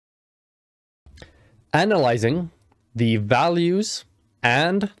analyzing the values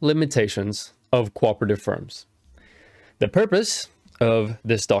and limitations of cooperative firms. The purpose of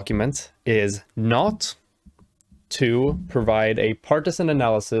this document is not to provide a partisan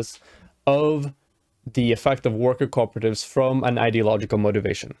analysis of the effect of worker cooperatives from an ideological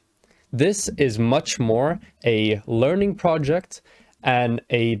motivation. This is much more a learning project and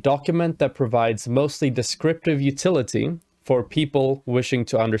a document that provides mostly descriptive utility for people wishing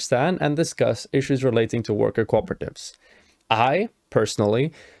to understand and discuss issues relating to worker cooperatives. I,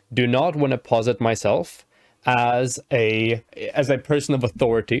 personally, do not want to posit myself as a person of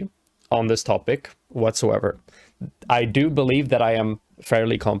authority on this topic whatsoever. I do believe that I am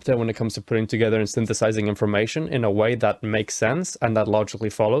fairly competent when it comes to putting together and synthesizing information in a way that makes sense and that logically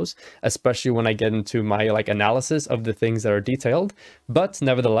follows, especially when I get into my analysis of the things that are detailed. But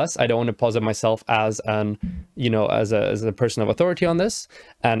nevertheless, I don't want to posit myself as as a person of authority on this.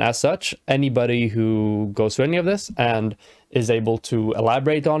 And as such, anybody who goes through any of this and is able to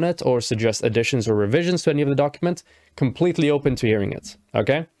elaborate on it or suggest additions or revisions to any of the document, completely open to hearing it.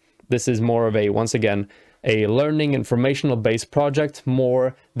 Okay? This is more of a, once again, a learning informational based project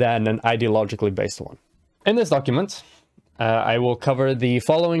more than an ideologically based one. In this document, I will cover the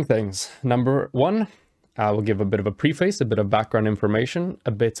following things. Number one, I will give a bit of a preface, a bit of background information,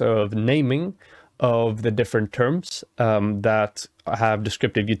 a bit of naming of the different terms that have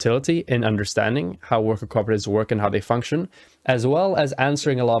descriptive utility in understanding how worker cooperatives work and how they function, as well as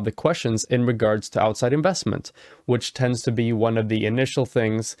answering a lot of the questions in regards to outside investment, which tends to be one of the initial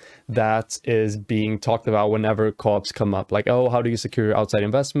things that is being talked about whenever co-ops come up. Like, oh, how do you secure outside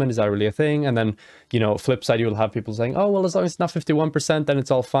investment? Is that really a thing? And then, flip side, you'll have people saying, oh, well, as long as it's not 51%, then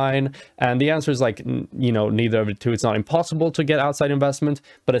it's all fine. And the answer is neither of the two. It's not impossible to get outside investment,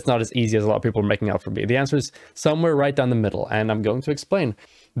 but it's not as easy as a lot of people are making out for me. The answer is somewhere right down the middle, and I'm going to explain.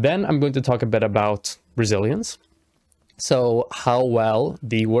 Then I'm going to talk a bit about resilience. So how well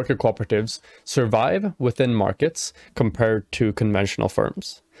the worker cooperatives survive within markets compared to conventional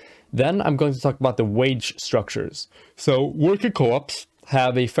firms. Then I'm going to talk about the wage structures. So worker co-ops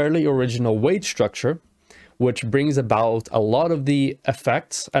have a fairly original wage structure, which brings about a lot of the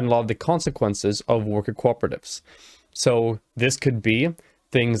effects and a lot of the consequences of worker cooperatives. So this could be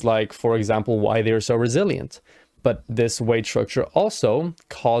things like, for example, why they're so resilient. But this wage structure also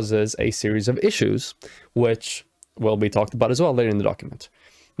causes a series of issues, which will be talked about as well later in the document.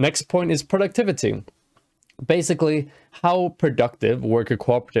 Next point is productivity. Basically, how productive worker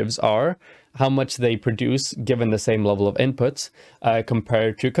cooperatives are, how much they produce given the same level of inputs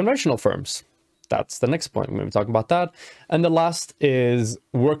compared to conventional firms. That's the next point. We're going to be talking about that. And the last is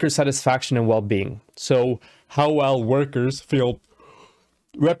worker satisfaction and well-being. So how well workers feel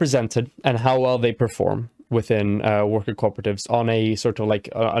represented and how well they perform within worker cooperatives on a sort of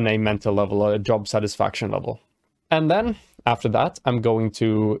on a mental level, a job satisfaction level. And then after that, I'm going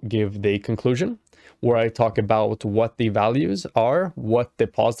to give the conclusion where I talk about what the values are, what the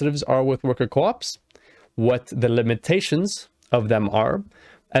positives are with worker co-ops, what the limitations of them are,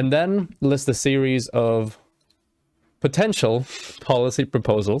 and then list a series of potential policy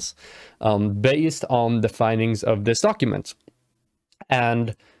proposals based on the findings of this document.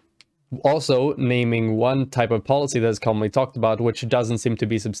 And also naming one type of policy that is commonly talked about, which doesn't seem to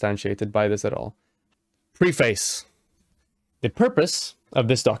be substantiated by this at all. Preface. The purpose of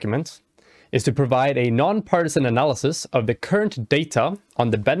this document is to provide a non-partisan analysis of the current data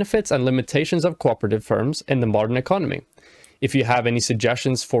on the benefits and limitations of cooperative firms in the modern economy. If you have any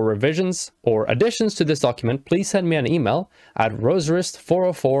suggestions for revisions or additions to this document, please send me an email at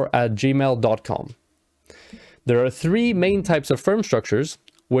roserist404@gmail.com. There are three main types of firm structures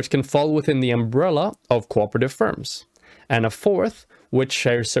which can fall within the umbrella of cooperative firms, and a fourth which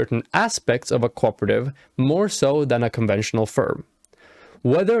shares certain aspects of a cooperative more so than a conventional firm.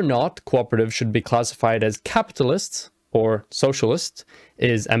 Whether or not cooperatives should be classified as capitalists or socialists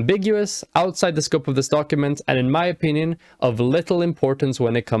is ambiguous, outside the scope of this document, and in my opinion, of little importance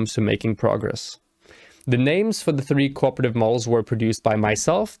when it comes to making progress. The names for the three cooperative models were produced by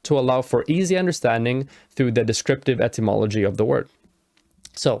myself to allow for easy understanding through the descriptive etymology of the word.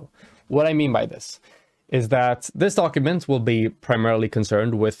 So, what I mean by this is that this document will be primarily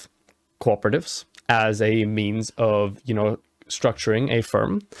concerned with cooperatives as a means of, structuring a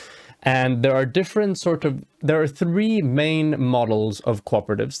firm. And there are there are three main models of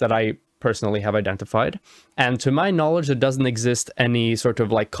cooperatives that I personally have identified. And to my knowledge, there doesn't exist any sort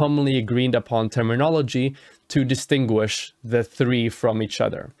of commonly agreed upon terminology to distinguish the three from each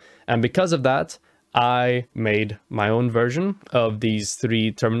other. And because of that, I made my own version of these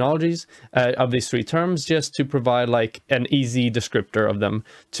three terminologies, of these three terms, just to provide like an easy descriptor of them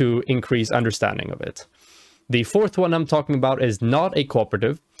to increase understanding of it. The fourth one I'm talking about is not a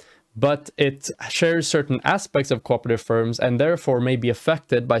cooperative, but it shares certain aspects of cooperative firms and therefore may be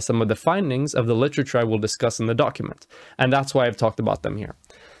affected by some of the findings of the literature I will discuss in the document. And that's why I've talked about them here.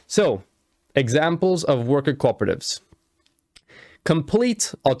 So, examples of worker cooperatives.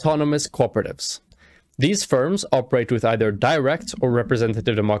 Complete autonomous cooperatives. These firms operate with either direct or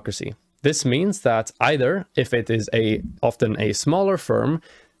representative democracy. This means that either, if it is often a smaller firm,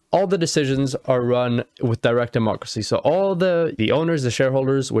 all the decisions are run with direct democracy. So all the owners, the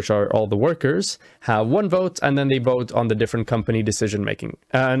shareholders, which are all the workers, have one vote, and then they vote on the different company decision making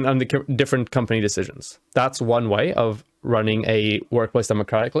and on the different company decisions. That's one way of running a workplace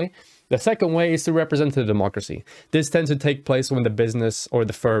democratically. The second way is through representative democracy. This tends to take place when the business or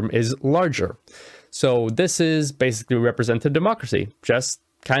the firm is larger. So this is basically representative democracy, just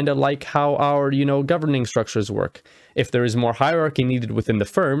kind of like how our, governing structures work. If there is more hierarchy needed within the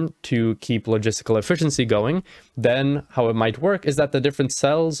firm to keep logistical efficiency going, then how it might work is that the different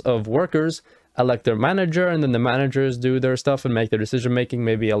cells of workers elect their manager, and then the managers do their stuff and make their decision making,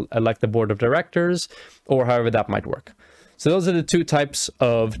 maybe elect the board of directors, or however that might work. So those are the two types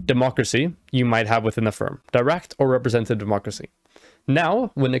of democracy you might have within the firm, direct or representative democracy.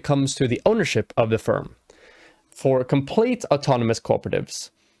 Now, when it comes to the ownership of the firm, for complete autonomous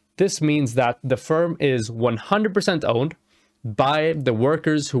cooperatives, this means that the firm is 100% owned by the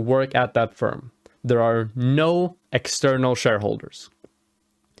workers who work at that firm. There are no external shareholders.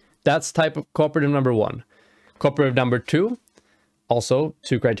 That's type of cooperative number one. Cooperative number two, also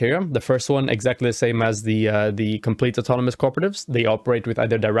two criteria. The first one, exactly the same as the complete autonomous cooperatives. They operate with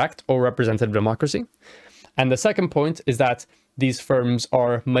either direct or representative democracy. And the second point is that these firms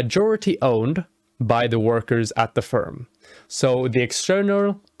are majority owned by the workers at the firm. So the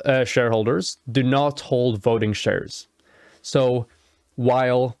external shareholders do not hold voting shares. So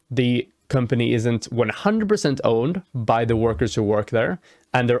while the company isn't 100% owned by the workers who work there,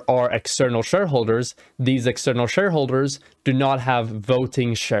 and there are external shareholders, these external shareholders do not have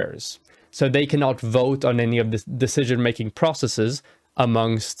voting shares. So they cannot vote on any of the decision-making processes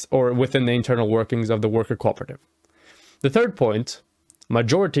amongst or within the internal workings of the worker cooperative. The third point,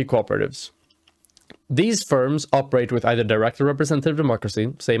 majority cooperatives. These firms operate with either direct or representative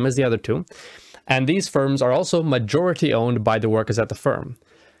democracy, same as the other two, and these firms are also majority owned by the workers at the firm.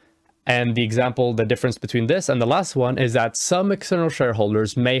 And the example, the difference between this and the last one is that some external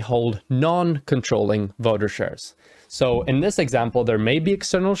shareholders may hold non-controlling voter shares. So in this example, there may be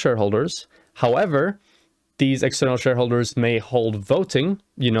external shareholders. However, these external shareholders may hold voting,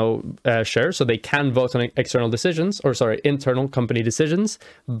 shares, so they can vote on external decisions, internal company decisions,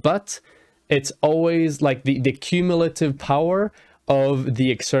 but it's always like the cumulative power of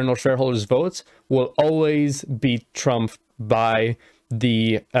the external shareholders' votes will always be trumped by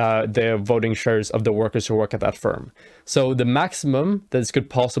the voting shares of the workers who work at that firm. So the maximum that this could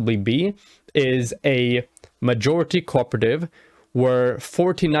possibly be is a majority cooperative where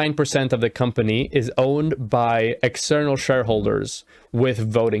 49% of the company is owned by external shareholders with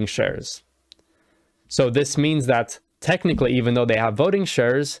voting shares. So this means that technically, even though they have voting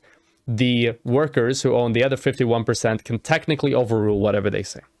shares, the workers who own the other 51% can technically overrule whatever they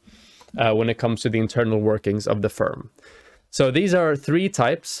say when it comes to the internal workings of the firm. So these are three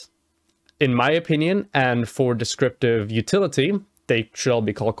types, in my opinion, and for descriptive utility, they should all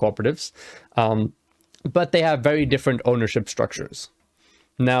be called cooperatives, but they have very different ownership structures.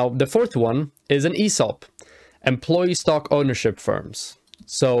 Now, the fourth one is an ESOP, employee stock ownership firms.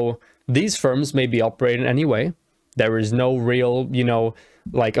 So these firms may be operated in any way. There is no real,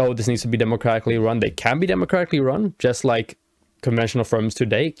 like, oh, this needs to be democratically run. They can be democratically run, just like conventional firms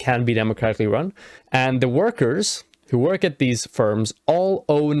today can be democratically run. And the workers who work at these firms all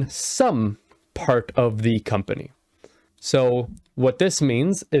own some part of the company. So what this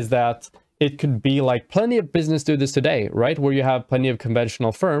means is that it could be like plenty of business do this today, right? Where you have plenty of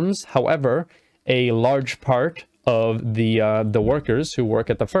conventional firms. However, a large part of the workers who work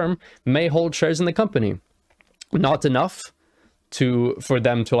at the firm may hold shares in the company. Not enough for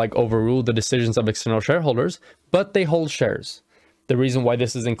them to like overrule the decisions of external shareholders, but they hold shares. The reason why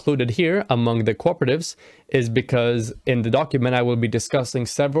this is included here among the cooperatives is because in the document I will be discussing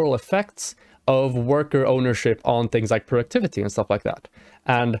several effects of worker ownership on things like productivity and stuff like that.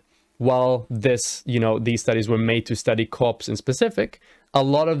 And while these studies were made to study co-ops in specific, a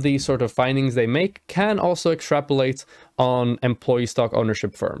lot of these sort of findings they make can also extrapolate on employee stock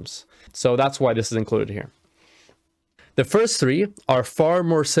ownership firms. So that's why this is included here. The first three are far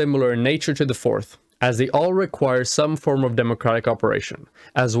more similar in nature to the fourth, as they all require some form of democratic operation,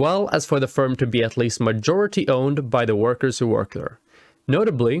 as well as for the firm to be at least majority owned by the workers who work there.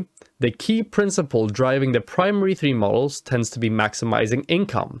 Notably, the key principle driving the primary three models tends to be maximizing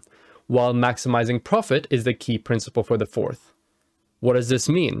income, while maximizing profit is the key principle for the fourth. What does this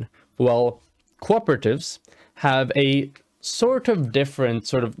mean? Well, cooperatives have a sort of different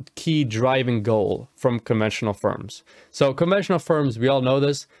sort of key driving goal from conventional firms. So conventional firms, we all know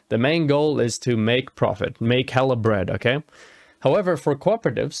this, the main goal is to make profit, make hella bread, okay? However, for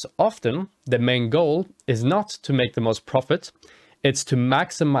cooperatives, often the main goal is not to make the most profit, it's to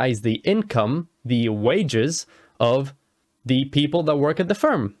maximize the income, the wages of the people that work at the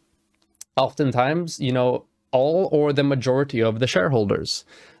firm. Oftentimes, you know, all or the majority of the shareholders,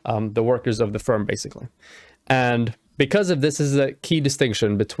 the workers of the firm, basically. And because of this is a key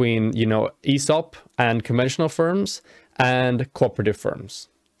distinction between, you know, ESOP and conventional firms and cooperative firms.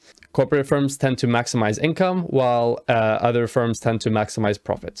 Cooperative firms tend to maximize income, while other firms tend to maximize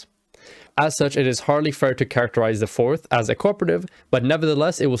profit. As such, it is hardly fair to characterize the fourth as a cooperative, but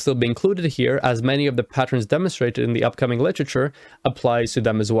nevertheless, it will still be included here as many of the patterns demonstrated in the upcoming literature applies to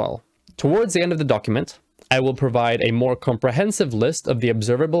them as well. Towards the end of the document, I will provide a more comprehensive list of the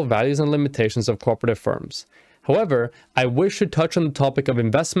observable values and limitations of cooperative firms. However, I wish to touch on the topic of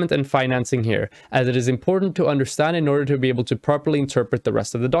investment and financing here, as it is important to understand in order to be able to properly interpret the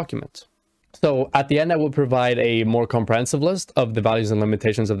rest of the document. So at the end, I will provide a more comprehensive list of the values and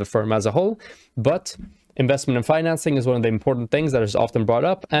limitations of the firm as a whole, but investment and financing is one of the important things that is often brought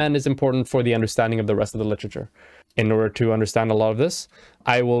up and is important for the understanding of the rest of the literature. In order to understand a lot of this,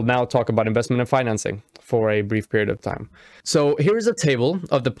 I will now talk about investment and financing for a brief period of time. So here's a table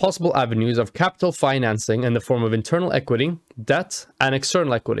of the possible avenues of capital financing in the form of internal equity, debt, and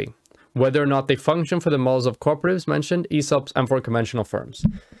external equity, whether or not they function for the models of cooperatives mentioned, ESOPs, and for conventional firms.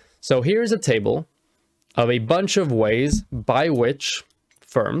 So here's a table of a bunch of ways by which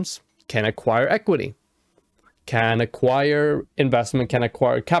firms can acquire equity, can acquire investment, can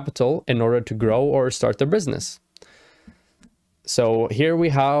acquire capital in order to grow or start their business. So here we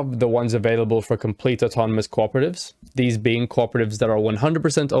have the ones available for complete autonomous cooperatives, these being cooperatives that are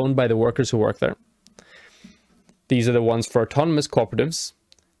 100% owned by the workers who work there. These are the ones for autonomous cooperatives,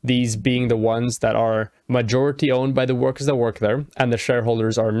 these being the ones that are majority owned by the workers that work there, and the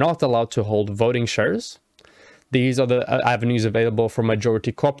shareholders are not allowed to hold voting shares. These are the avenues available for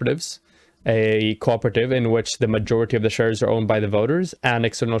majority cooperatives, a cooperative in which the majority of the shares are owned by the voters and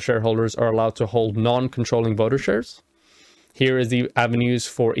external shareholders are allowed to hold non-controlling voter shares. Here is the avenues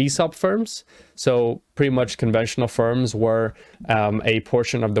for ESOP firms. So pretty much conventional firms where a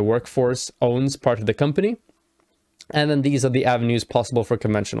portion of the workforce owns part of the company. And then these are the avenues possible for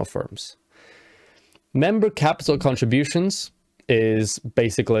conventional firms. Member capital contributions is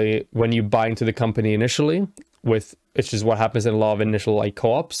basically when you buy into the company initially, which is what happens in a lot of initial like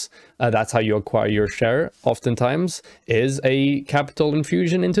co-ops. That's how you acquire your share. Oftentimes is a capital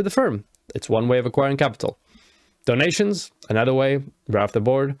infusion into the firm. It's one way of acquiring capital. Donations, another way, right off the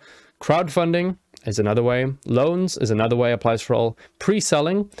board. Crowdfunding is another way. Loans is another way, applies for all.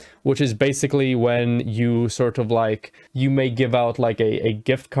 Pre-selling, which is basically when you sort of like, you may give out like a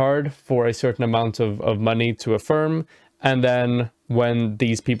gift card for a certain amount of money to a firm. And then when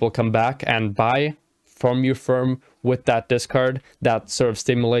these people come back and buy from your firm with that discard, that sort of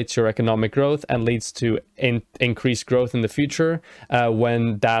stimulates your economic growth and leads to increased growth in the future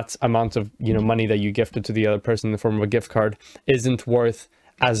when that amount of money that you gifted to the other person in the form of a gift card isn't worth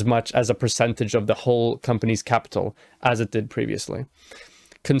as much as a percentage of the whole company's capital as it did previously.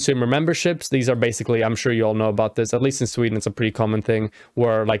 Consumer memberships, these are basically, I'm sure you all know about this, at least in Sweden, it's a pretty common thing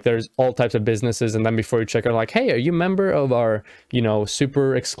where like there's all types of businesses and then before you check out like, hey, are you a member of our,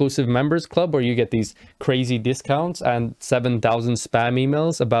 super exclusive members club where you get these crazy discounts and 7,000 spam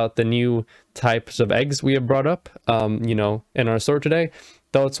emails about the new types of eggs we have brought up, in our store today.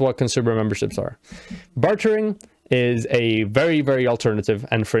 That's what consumer memberships are. Bartering is a very, very alternative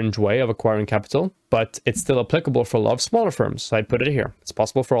and fringe way of acquiring capital, but it's still applicable for a lot of smaller firms. So I'd put it here. It's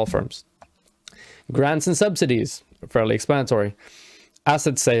possible for all firms. Grants and subsidies, fairly explanatory.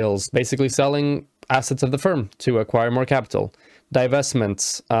 Asset sales, basically selling assets of the firm to acquire more capital.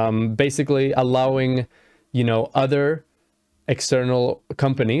 Divestments, basically allowing, other external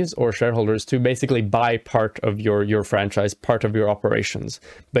companies or shareholders to basically buy part of your franchise, part of your operations,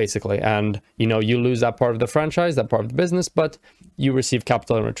 basically. And, you lose that part of the franchise, that part of the business, but you receive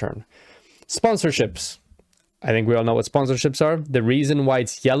capital in return. Sponsorships, I think we all know what sponsorships are. The reason why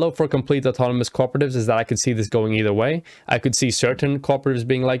it's yellow for complete autonomous cooperatives is that I could see this going either way. I could see certain cooperatives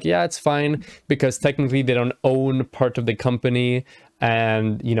being like, yeah, it's fine, because technically they don't own part of the company.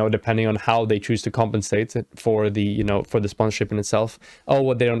 And, you know, depending on how they choose to compensate for the, you know, for the sponsorship in itself. Oh,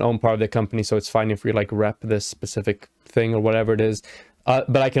 well, they don't own part of the company, so it's fine if we like rep this specific thing or whatever it is.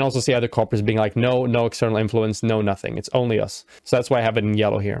 But I can also see other cooperatives being like, no external influence, no nothing. It's only us. So that's why I have it in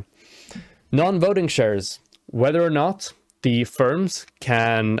yellow here. Non-voting shares. Whether or not the firms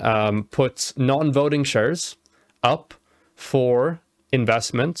can put non-voting shares up for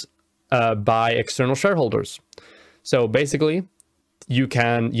investment by external shareholders. So basically, you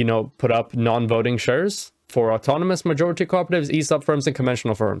can, you know, put up non-voting shares for autonomous majority cooperatives, ESOP firms, and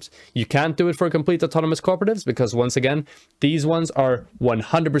conventional firms. You can't do it for complete autonomous cooperatives because, once again, these ones are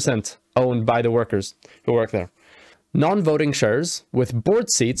 100% owned by the workers who work there. Non-voting shares with board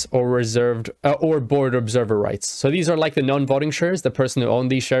seats or reserved or board observer rights. So these are like the non-voting shares. The person who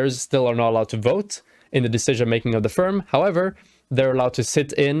owned these shares still are not allowed to vote in the decision making of the firm. However, they're allowed to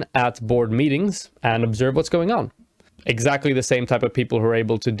sit in at board meetings and observe what's going on. Exactly the same type of people who are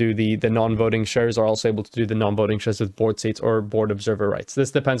able to do the non-voting shares are also able to do the non-voting shares with board seats or board observer rights.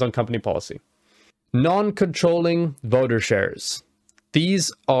 This depends on company policy. Non-controlling voter shares.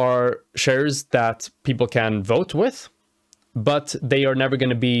 These are shares that people can vote with, but they are never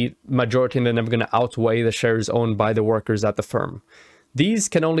going to be majority and they're never going to outweigh the shares owned by the workers at the firm. These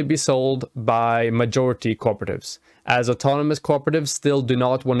can only be sold by majority cooperatives, as autonomous cooperatives still do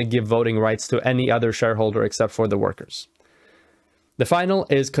not want to give voting rights to any other shareholder except for the workers. The final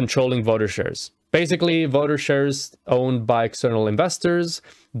is controlling voter shares. Basically, voter shares owned by external investors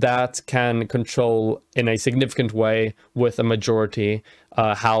that can control in a significant way with a majority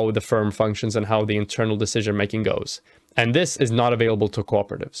how the firm functions and how the internal decision making goes. And this is not available to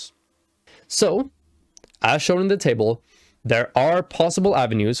cooperatives. So, as shown in the table, there are possible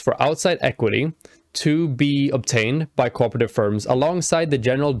avenues for outside equity to be obtained by cooperative firms alongside the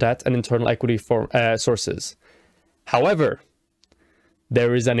general debt and internal equity sources. However,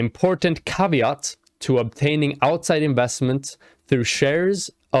 there is an important caveat to obtaining outside investment through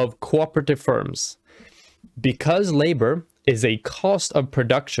shares of cooperative firms. Because labor is a cost of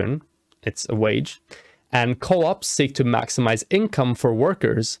production, it's a wage, and co-ops seek to maximize income for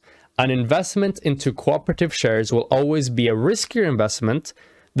workers, an investment into cooperative shares will always be a riskier investment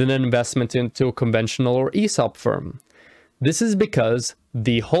than an investment into a conventional or ESOP firm. This is because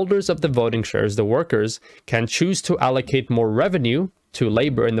the holders of the voting shares, the workers, can choose to allocate more revenue to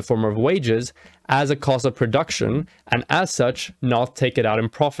labor in the form of wages as a cost of production, and as such, not take it out in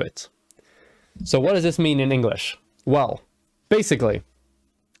profit. So what does this mean in English? Well, basically,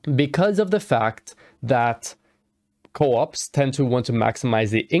 because of the fact that co-ops tend to want to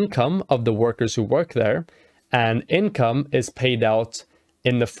maximize the income of the workers who work there, and income is paid out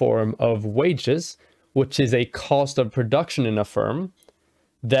in the form of wages, which is a cost of production in a firm,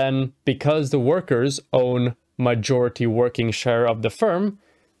 then because the workers own majority working share of the firm,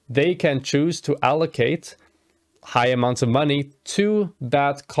 they can choose to allocate high amounts of money to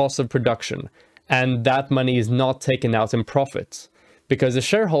that cost of production. And that money is not taken out in profits because the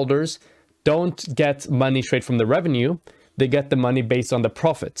shareholders don't get money straight from the revenue. They get the money based on the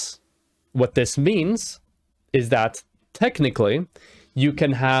profits. What this means is that technically you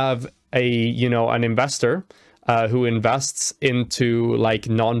can have an investor who invests into like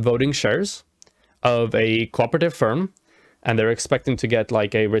non-voting shares of a cooperative firm, and they're expecting to get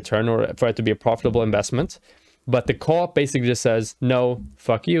like a return or for it to be a profitable investment. But the co-op basically just says, no,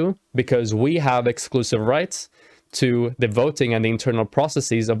 fuck you, because we have exclusive rights to the voting and the internal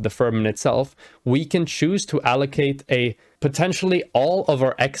processes of the firm in itself. We can choose to allocate potentially all of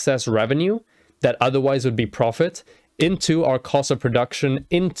our excess revenue that otherwise would be profit into our cost of production,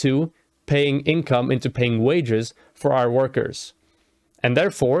 into paying income, into paying wages for our workers. And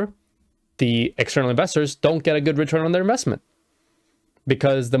therefore, the external investors don't get a good return on their investment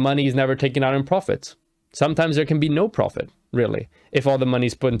because the money is never taken out in profit. Sometimes there can be no profit, really, if all the money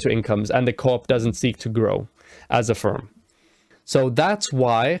is put into incomes and the co-op doesn't seek to grow as a firm. So that's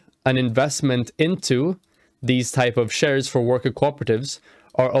why an investment into these type of shares for worker cooperatives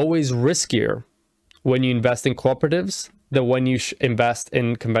are always riskier when you invest in cooperatives than when you invest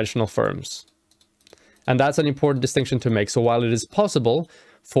in conventional firms. And that's an important distinction to make. So while it is possible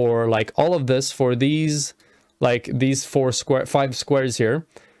for like all of this, for these 5 squares here,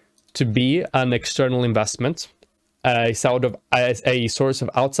 to be an external investment, a source of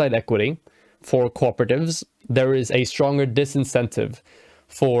outside equity for cooperatives, there is a stronger disincentive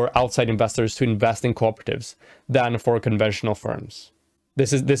for outside investors to invest in cooperatives than for conventional firms.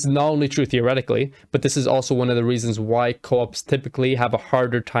 This is not only true theoretically, but this is also one of the reasons why co-ops typically have a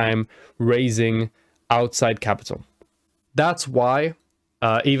harder time raising outside capital. That's why,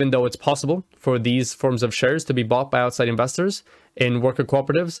 even though it's possible for these forms of shares to be bought by outside investors in worker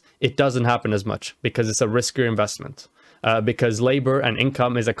cooperatives, it doesn't happen as much because it's a riskier investment. Because labor and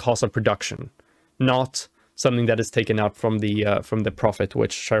income is a cost of production, not something that is taken out from the profit,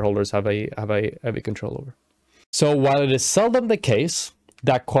 which shareholders have a control over. So while it is seldom the case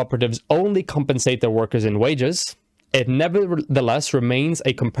that cooperatives only compensate their workers in wages, it nevertheless remains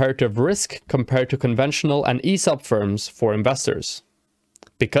a comparative risk compared to conventional and ESOP firms for investors.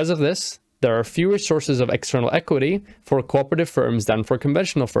 Because of this, there are fewer sources of external equity for cooperative firms than for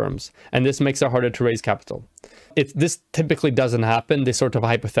conventional firms, and this makes it harder to raise capital. This typically doesn't happen, this sort of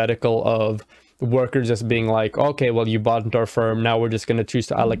hypothetical of workers just being like, okay, well, you bought into our firm, now we're just going to choose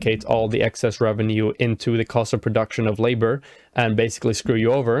to allocate all the excess revenue into the cost of production of labor and basically screw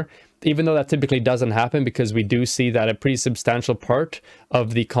you over. Even though that typically doesn't happen, because we do see that a pretty substantial part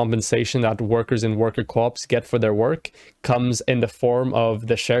of the compensation that workers in worker co-ops get for their work comes in the form of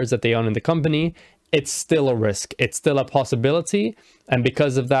the shares that they own in the company, it's still a risk. It's still a possibility. And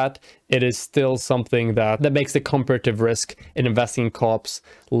because of that, it is still something that makes the comparative risk in investing in co-ops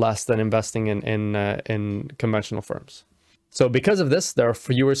less than investing in conventional firms. So because of this, there are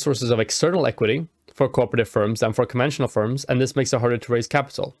fewer sources of external equity for cooperative firms than for conventional firms, and this makes it harder to raise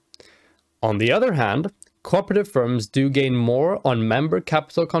capital. On the other hand, cooperative firms do gain more on member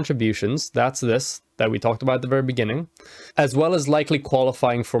capital contributions, that's this that we talked about at the very beginning, as well as likely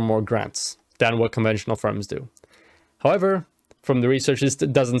qualifying for more grants than what conventional firms do. However, from the research, this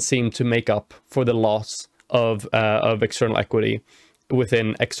doesn't seem to make up for the loss of external equity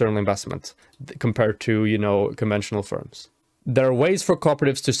within external investment compared to, conventional firms. There are ways for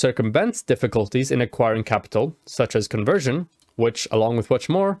cooperatives to circumvent difficulties in acquiring capital, such as conversion, which, along with much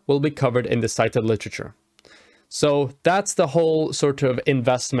more, will be covered in the cited literature. So that's the whole sort of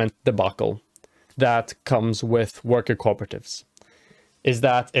investment debacle that comes with worker cooperatives, is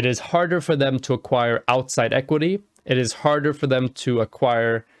that it is harder for them to acquire outside equity. It is harder for them to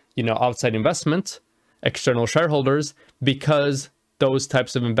acquire, outside investment, external shareholders, because those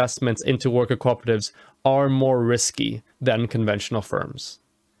types of investments into worker cooperatives are more risky than conventional firms.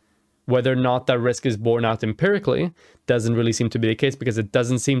 Whether or not that risk is borne out empirically doesn't really seem to be the case, because it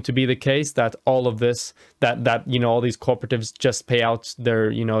doesn't seem to be the case that all of this, that all these cooperatives just pay out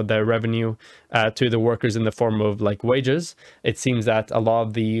their revenue to the workers in the form of like wages. It seems that a lot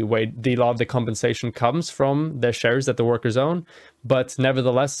of the compensation comes from the shares that the workers own, but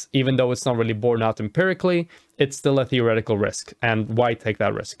nevertheless, even though it's not really borne out empirically, it's still a theoretical risk. And why take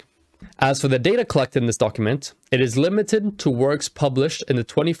that risk? As for the data collected in this document, it is limited to works published in the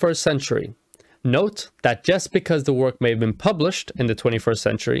 21st century. Note that just because the work may have been published in the 21st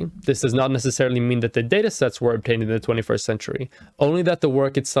century, this does not necessarily mean that the datasets were obtained in the 21st century, only that the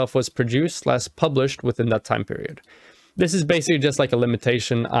work itself was produced/published within that time period. This is basically just like a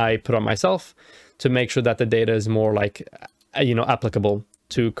limitation I put on myself to make sure that the data is more like, applicable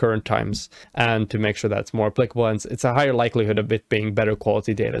to current times, and to make sure that it's more applicable, and it's a higher likelihood of it being better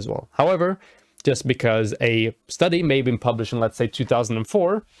quality data as well. However, just because a study may have been published in, let's say,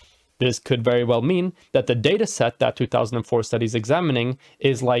 2004, this could very well mean that the data set that 2004 study is examining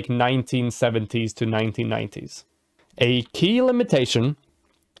is like 1970s to 1990s. A key limitation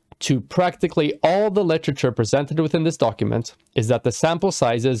to practically all the literature presented within this document is that the sample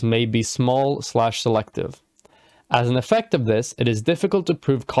sizes may be small/selective. As an effect of this, it is difficult to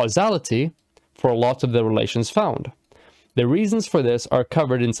prove causality for a lot of the relations found. The reasons for this are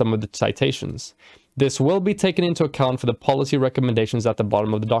covered in some of the citations. This will be taken into account for the policy recommendations at the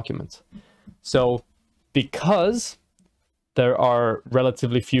bottom of the document. So, because there are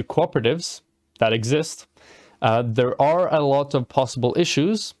relatively few cooperatives that exist, there are a lot of possible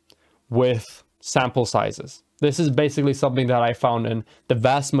issues with sample sizes. This is basically something that I found in the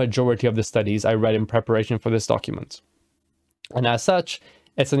vast majority of the studies I read in preparation for this document. And as such,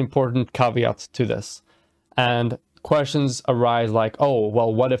 it's an important caveat to this. And questions arise like, oh,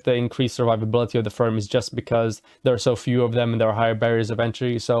 well, what if the increased survivability of the firm is just because there are so few of them and there are higher barriers of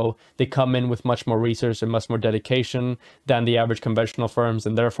entry, so they come in with much more research and much more dedication than the average conventional firms,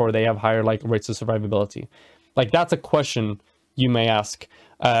 and therefore they have higher rates of survivability. Like, that's a question you may ask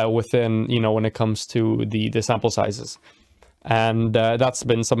within, when it comes to the sample sizes. And that's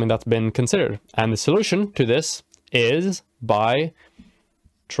been something that's been considered. And the solution to this is by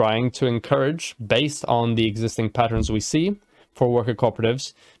trying to encourage, based on the existing patterns we see for worker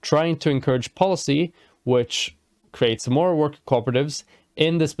cooperatives, trying to encourage policy which creates more worker cooperatives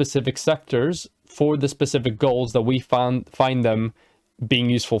in the specific sectors for the specific goals that we find them being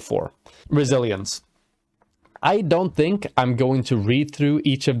useful for. Resilience. I don't think I'm going to read through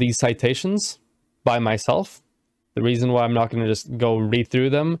each of these citations by myself. The reason why I'm not going to just go read through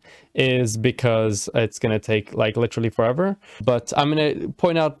them is because it's going to take like literally forever. But I'm going to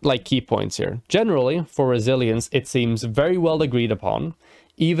point out like key points here. Generally, for resilience, it seems very well agreed upon,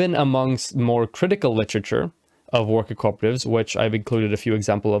 even amongst more critical literature of worker cooperatives, which I've included a few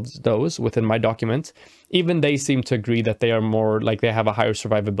examples of those within my document. Even they seem to agree that they are more like they have a higher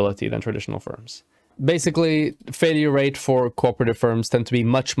survivability than traditional firms. Basically, failure rate for cooperative firms tend to be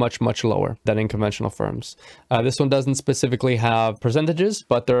much lower than in conventional firms. This one doesn't specifically have percentages,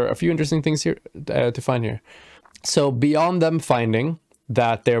 but there are a few interesting things here to find here. So beyond them finding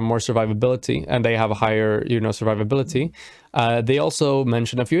that they're more survivability and they have a higher, survivability, they also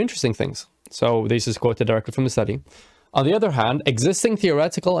mention a few interesting things. So this is quoted directly from the study. On the other hand, existing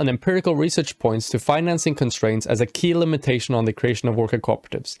theoretical and empirical research points to financing constraints as a key limitation on the creation of worker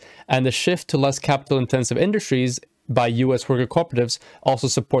cooperatives, and the shift to less capital-intensive industries by US worker cooperatives also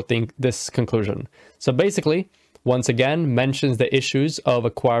support this conclusion. So basically, once again, mentions the issues of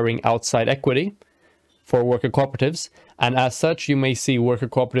acquiring outside equity for worker cooperatives, and as such, you may see worker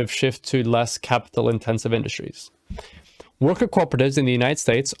cooperatives shift to less capital-intensive industries. Worker cooperatives in the United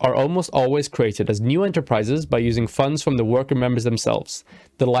States are almost always created as new enterprises by using funds from the worker members themselves.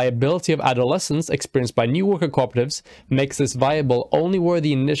 The liability of adolescence experienced by new worker cooperatives makes this viable only where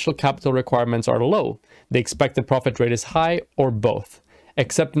the initial capital requirements are low, the expected profit rate is high, or both.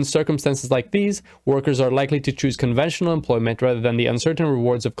 Except in circumstances like these, workers are likely to choose conventional employment rather than the uncertain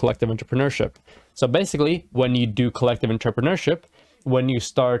rewards of collective entrepreneurship. So basically, when you do collective entrepreneurship, when you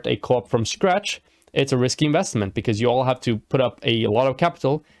start a co-op from scratch, it's a risky investment because you all have to put up a lot of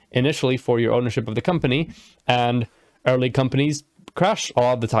capital initially for your ownership of the company, and early companies crash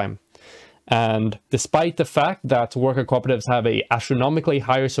all the time. And despite the fact that worker cooperatives have an astronomically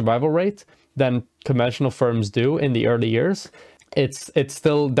higher survival rate than conventional firms do in the early years, it's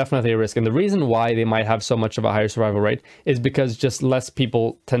still definitely a risk. And the reason why they might have so much of a higher survival rate is because just less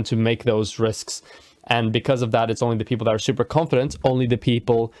people tend to make those risks. And because of that, it's only the people that are super confident, only the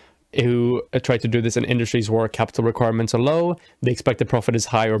people who try to do this in industries where capital requirements are low, the expected profit is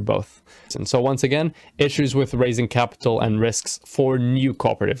high, or both. And so once again, issues with raising capital and risks for new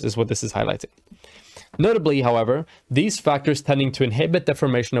cooperatives is what this is highlighting. Notably, however, these factors tending to inhibit the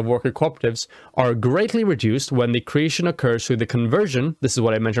formation of worker cooperatives are greatly reduced when the creation occurs through the conversion, this is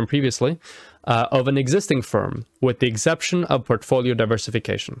what I mentioned previously, of an existing firm, with the exception of portfolio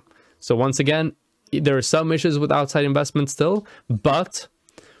diversification. So once again, there are some issues with outside investment still, but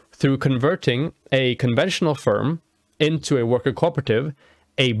through converting a conventional firm into a worker cooperative,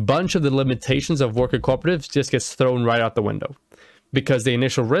 a bunch of the limitations of worker cooperatives just gets thrown right out the window. Because the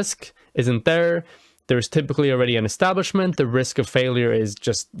initial risk isn't there, there's typically already an establishment, the risk of failure is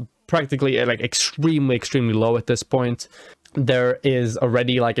just practically like extremely low at this point. There is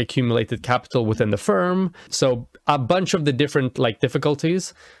already like accumulated capital within the firm. So a bunch of the different like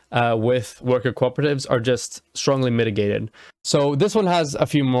difficulties with worker cooperatives are just strongly mitigated. So this one has a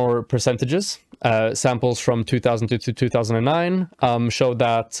few more percentages. Samples from 2002 to 2009 show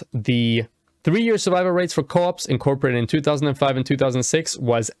that the 3-year survival rates for co-ops incorporated in 2005 and 2006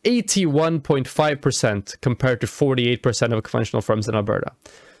 was 81.5% compared to 48% of conventional firms in Alberta.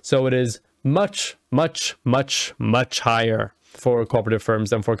 So it is much higher for cooperative firms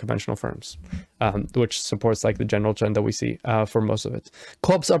than for conventional firms, which supports like the general trend that we see for most of it.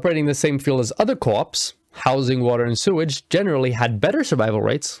 Co-ops operating in the same field as other co-ops, housing, water, and sewage, generally had better survival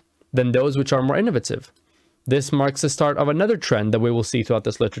rates than those which are more innovative. This marks the start of another trend that we will see throughout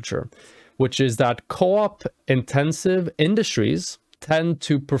this literature, which is that co-op intensive industries tend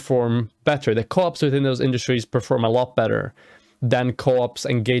to perform better. The co-ops within those industries perform a lot better than co-ops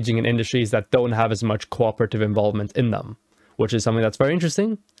engaging in industries that don't have as much cooperative involvement in them, which is something that's very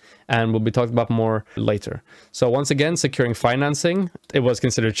interesting and will be talked about more later. So once again, securing financing, it was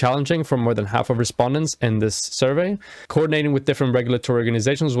considered challenging for more than half of respondents in this survey. Coordinating with different regulatory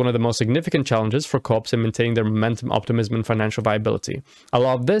organizations was one of the most significant challenges for co-ops in maintaining their momentum, optimism, and financial viability. A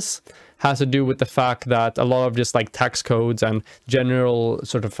lot of this has to do with the fact that a lot of just like tax codes and general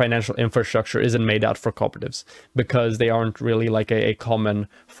sort of financial infrastructure isn't made out for cooperatives because they aren't really like a common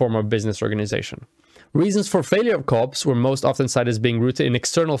form of business organization. Reasons for failure of co-ops were most often cited as being rooted in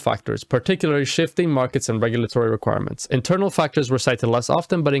external factors, particularly shifting markets and regulatory requirements. Internal factors were cited less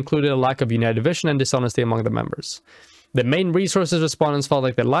often, but included a lack of united vision and dishonesty among the members. The main resources respondents felt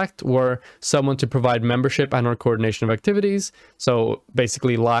like they lacked were someone to provide membership and or coordination of activities. So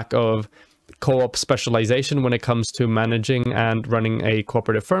basically lack of co-op specialization when it comes to managing and running a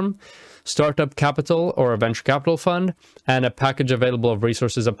cooperative firm, startup capital or a venture capital fund, and a package available of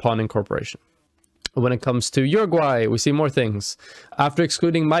resources upon incorporation. When it comes to Uruguay, we see more things. After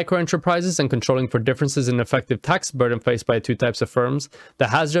excluding micro enterprises and controlling for differences in effective tax burden faced by two types of firms, the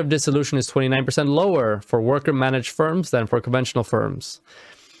hazard of dissolution is 29% lower for worker-managed firms than for conventional firms.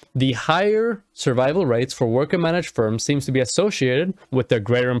 The higher survival rates for worker-managed firms seems to be associated with their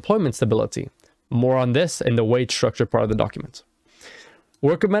greater employment stability. More on this in the wage structure part of the document.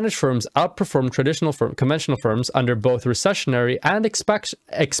 Worker-managed firms outperform conventional firms under both recessionary and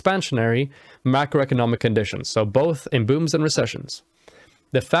expansionary macroeconomic conditions, so both in booms and recessions.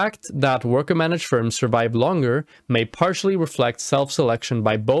 The fact that worker-managed firms survive longer may partially reflect self-selection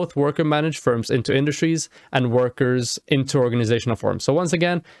by both worker-managed firms into industries and workers into organizational forms. So once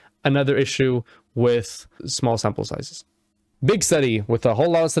again, another issue with small sample sizes. Big study with a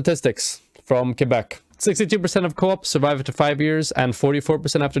whole lot of statistics from Quebec. 62% of co-ops survive after 5 years and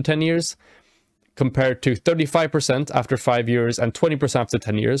 44% after 10 years, compared to 35% after 5 years and 20% after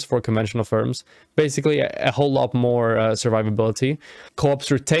 10 years for conventional firms. Basically, a whole lot more survivability. Co-ops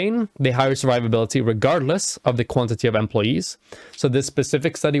retain the higher survivability regardless of the quantity of employees. So this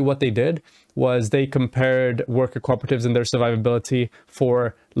specific study, what they did was they compared worker cooperatives and their survivability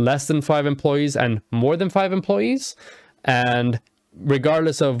for less than 5 employees and more than 5 employees. And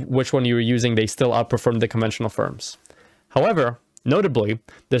regardless of which one you were using, they still outperformed the conventional firms. However, notably,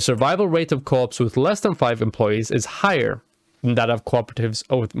 the survival rate of co-ops with less than 5 employees is higher than that of cooperatives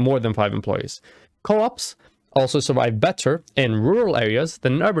with more than 5 employees. Co-ops also survive better in rural areas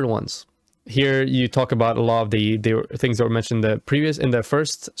than in urban ones. Here you talk about a lot of the things that were mentioned in the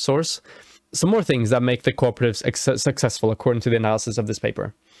first source. Some more things that make the cooperatives successful according to the analysis of this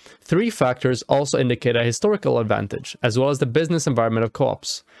paper. 3 factors also indicate a historical advantage, as well as the business environment of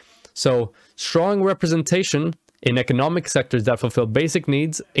co-ops. So, strong representation in economic sectors that fulfill basic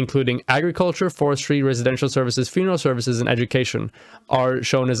needs, including agriculture, forestry, residential services, funeral services, and education, are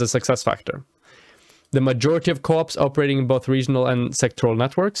shown as a success factor. The majority of co-ops operating in both regional and sectoral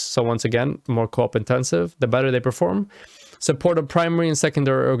networks, so once again, more co-op intensive, the better they perform. Support of primary and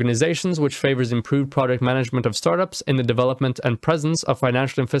secondary organizations, which favors improved project management of startups in the development and presence of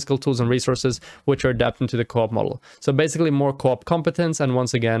financial and fiscal tools and resources, which are adapted to the co-op model. So basically more co-op competence, and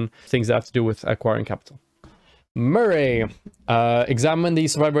once again, things that have to do with acquiring capital. Murray examined the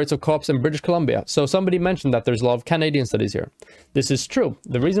survival rates of co-ops in British Columbia. So somebody mentioned that there's a lot of Canadian studies here. This is true.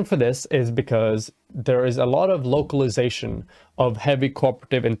 The reason for this is because there is a lot of localization of heavy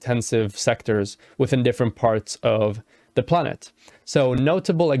cooperative intensive sectors within different parts of the planet. So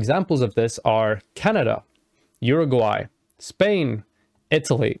notable examples of this are Canada, Uruguay, Spain,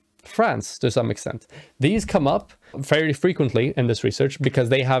 Italy, France to some extent. These come up fairly frequently in this research because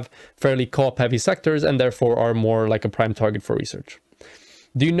they have fairly co-op heavy sectors and therefore are more like a prime target for research.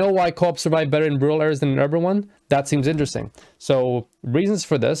 Do you know why co-ops survive better in rural areas than in urban one? That seems interesting. So reasons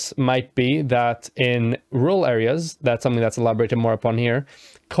for this might be that in rural areas, that's something that's elaborated more upon here,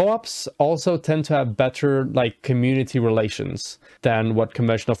 co-ops also tend to have better like community relations than what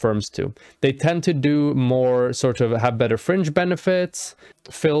conventional firms do. They tend to do more sort of have better fringe benefits,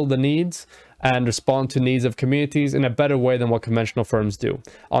 fill the needs, and respond to needs of communities in a better way than what conventional firms do.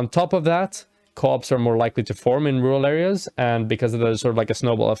 On top of that, co-ops are more likely to form in rural areas, and because of the sort of like a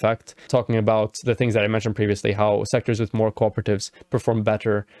snowball effect, talking about the things that I mentioned previously, how sectors with more cooperatives perform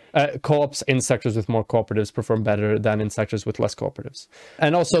better, co-ops in sectors with more cooperatives perform better than in sectors with less cooperatives.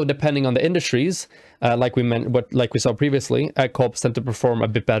 And also depending on the industries, like we saw previously, co-ops tend to perform a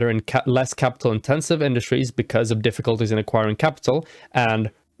bit better in less capital intensive industries because of difficulties in acquiring capital,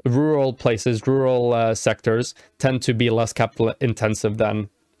 and rural places, rural sectors tend to be less capital intensive than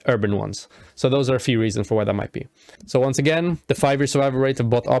urban ones. So those are a few reasons for why that might be. So once again, the 5-year survival rate of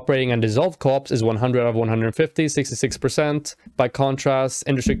both operating and dissolved co-ops is 100 out of 150, 66%. By contrast,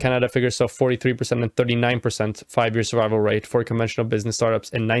 Industry Canada figures show 43% and 39% 5-year survival rate for conventional business startups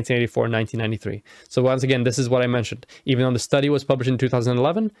in 1984 and 1993. So once again, this is what I mentioned. Even though the study was published in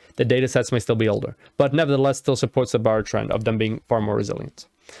 2011, the data sets may still be older, but nevertheless still supports the broader trend of them being far more resilient.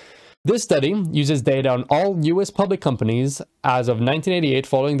 This study uses data on all US public companies as of 1988,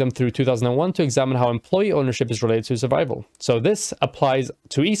 following them through 2001 to examine how employee ownership is related to survival. So this applies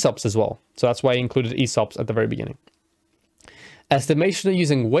to ESOPs as well. So that's why I included ESOPs at the very beginning. Estimation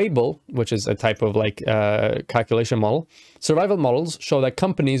using Weibull, which is a type of like calculation model, survival models show that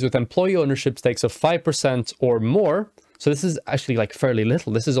companies with employee ownership stakes of 5% or more, so this is actually like fairly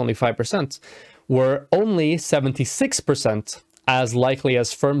little, this is only 5%, were only 76% as likely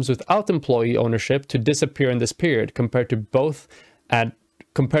as firms without employee ownership to disappear in this period, compared to both at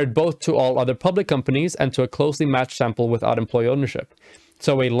compared both to all other public companies and to a closely matched sample without employee ownership.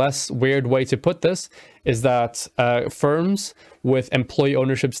 So a less weird way to put this is that firms with employee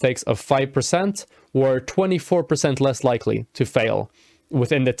ownership stakes of 5% were 24% less likely to fail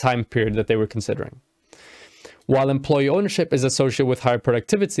within the time period that they were considering. While employee ownership is associated with higher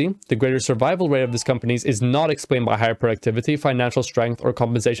productivity, the greater survival rate of these companies is not explained by higher productivity, financial strength, or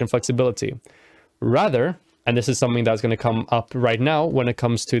compensation flexibility. Rather, and this is something that's going to come up right now when it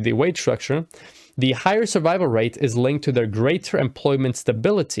comes to the wage structure, the higher survival rate is linked to their greater employment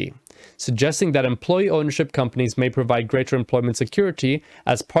stability, suggesting that employee ownership companies may provide greater employment security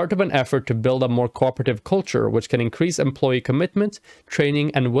as part of an effort to build a more cooperative culture, which can increase employee commitment,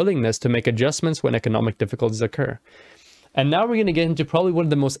 training, and willingness to make adjustments when economic difficulties occur. And now we're going to get into probably one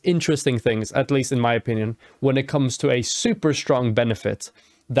of the most interesting things, at least in my opinion, when it comes to a super strong benefit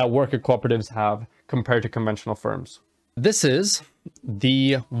that worker cooperatives have compared to conventional firms. This is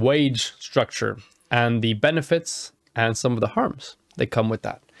the wage structure and the benefits and some of the harms that come with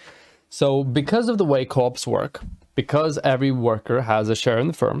that. So because of the way co-ops work, because every worker has a share in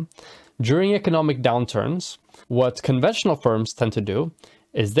the firm, during economic downturns, what conventional firms tend to do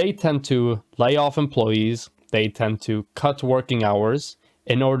is they tend to lay off employees, they tend to cut working hours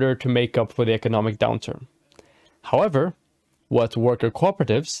in order to make up for the economic downturn. However, what worker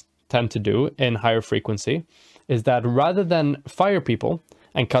cooperatives tend to do in higher frequency is that rather than fire people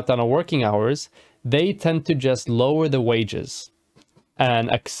and cut down on working hours, they tend to just lower the wages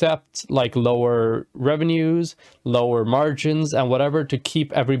and accept like lower revenues, lower margins, and whatever to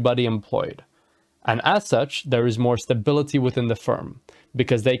keep everybody employed. And as such, there is more stability within the firm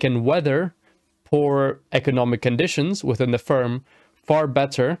because they can weather poor economic conditions within the firm far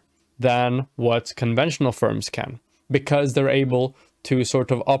better than what conventional firms can, because they're able to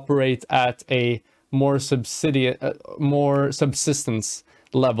sort of operate at a more subsistence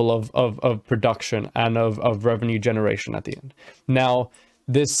level of production and of revenue generation at the end. Now,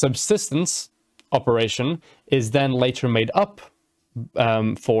 this subsistence operation is then later made up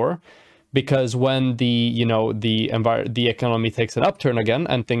for, because when the economy takes an upturn again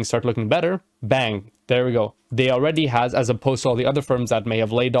and things start looking better, bang, there we go. They already has, as opposed to all the other firms that may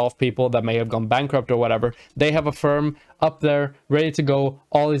have laid off people, that may have gone bankrupt or whatever, they have a firm up there ready to go.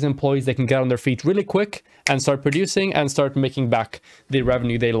 All these employees, they can get on their feet really quick and start producing and start making back the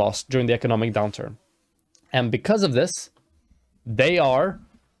revenue they lost during the economic downturn. And because of this, they are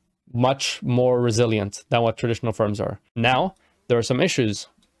much more resilient than what traditional firms are. Now, there are some issues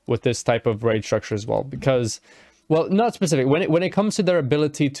with this type of wage structure as well, because, well, not specific. When it comes to their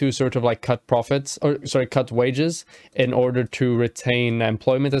ability to sort of like cut wages in order to retain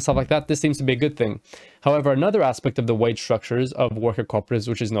employment and stuff like that, this seems to be a good thing. However, another aspect of the wage structures of worker cooperatives,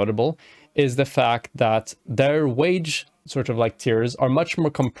 which is notable, is the fact that their wage sort of like tiers are much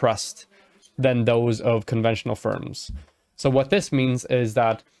more compressed than those of conventional firms. So what this means is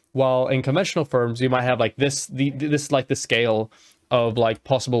that while in conventional firms, you might have like this like the scale of like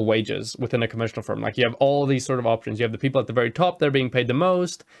possible wages within a conventional firm. Like you have all these sort of options. You have the people at the very top, they're being paid the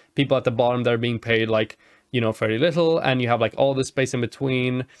most, people at the bottom, they're being paid like, very little. And you have like all this space in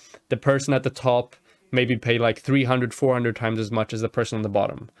between. The person at the top maybe paid like 300, 400 times as much as the person on the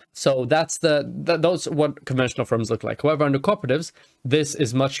bottom. So those what conventional firms look like. However, under cooperatives, this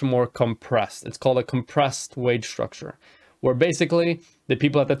is much more compressed. It's called a compressed wage structure, where basically the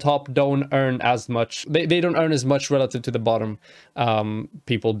people at the top don't earn as much. They don't earn as much relative to the bottom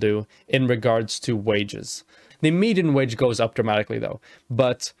people do in regards to wages. The median wage goes up dramatically though.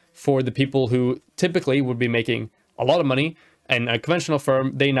 But for the people who typically would be making a lot of money in a conventional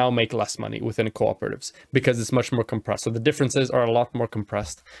firm, they now make less money within cooperatives because it's much more compressed. So the differences are a lot more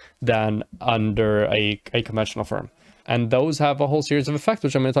compressed than under a conventional firm. And those have a whole series of effects,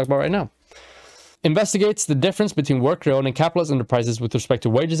 which I'm going to talk about right now. Investigates the difference between worker-owned and capitalist enterprises with respect to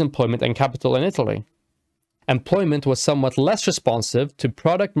wages, employment, and capital in Italy. Employment was somewhat less responsive to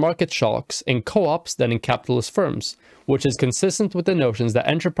product market shocks in co-ops than in capitalist firms, which is consistent with the notions that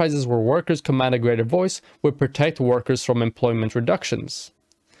enterprises where workers command a greater voice would protect workers from employment reductions.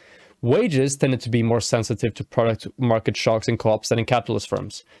 Wages tended to be more sensitive to product market shocks in co-ops than in capitalist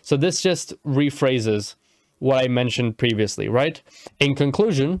firms. So this just rephrases what I mentioned previously, right? In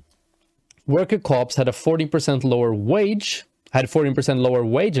conclusion, worker co-ops had 14% lower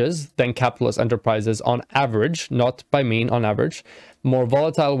wages than capitalist enterprises on average, not by mean, on average, more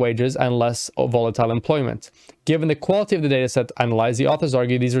volatile wages and less volatile employment. Given the quality of the data set analyzed, the authors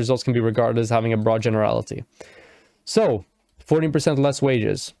argue these results can be regarded as having a broad generality. So, 14% less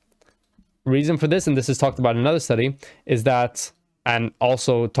wages. Reason for this, and this is talked about in another study, is that and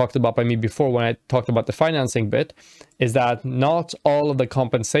also talked about by me before when I talked about the financing bit, is that not all of the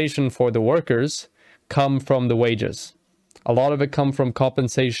compensation for the workers come from the wages. A lot of it come from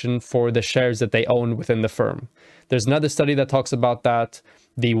compensation for the shares that they own within the firm. There's another study that talks about that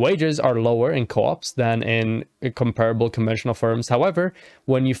the wages are lower in co-ops than in comparable conventional firms. However,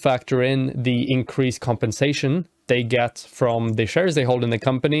 when you factor in the increased compensation they get from the shares they hold in the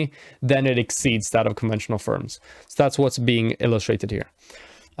company, then it exceeds that of conventional firms. So that's what's being illustrated here.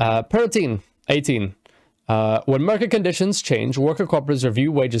 Parateen 18. When market conditions change, worker cooperatives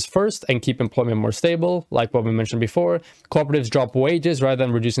review wages first and keep employment more stable. Like what we mentioned before, cooperatives drop wages rather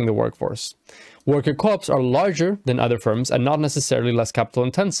than reducing the workforce. Worker co-ops are larger than other firms and not necessarily less capital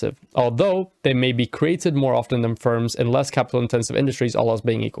intensive, although they may be created more often than firms in less capital intensive industries, all else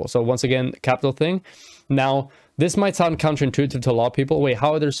being equal. So once again, capital thing. Now, this might sound counterintuitive to a lot of people. Wait,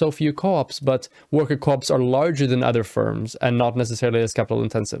 how are there so few co-ops? But worker co-ops are larger than other firms and not necessarily as capital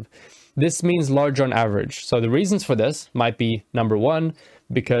intensive. This means larger on average. So the reasons for this might be, number one,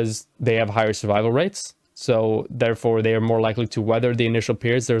 because they have higher survival rates. So therefore, they are more likely to weather the initial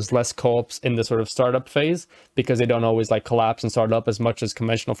periods. There's less co-ops in the sort of startup phase because they don't always like collapse and start up as much as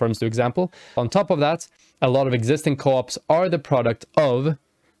conventional firms do, example. On top of that, a lot of existing co-ops are the product of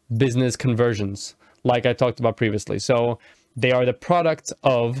business conversions, like I talked about previously. So they are the product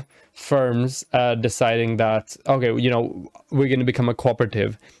of firms deciding that, okay, you know, we're going to become a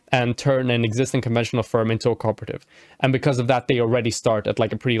cooperative and turn an existing conventional firm into a cooperative. And because of that, they already start at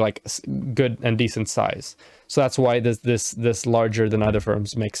like a pretty like good and decent size. So that's why this larger than other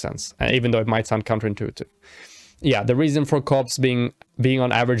firms makes sense, even though it might sound counterintuitive. Yeah, the reason for co-ops being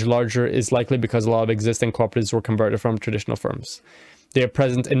on average larger is likely because a lot of existing cooperatives were converted from traditional firms. They are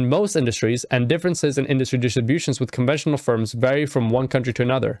present in most industries, and differences in industry distributions with conventional firms vary from one country to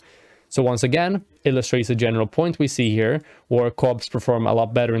another. So once again, illustrates a general point we see here, where co-ops perform a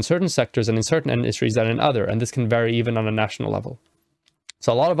lot better in certain sectors and in certain industries than in other, and this can vary even on a national level.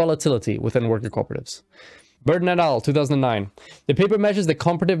 So a lot of volatility within worker cooperatives. Burden et al., 2009. The paper measures the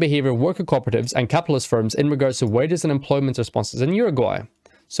comparative behavior of worker cooperatives and capitalist firms in regards to wages and employment responses in Uruguay.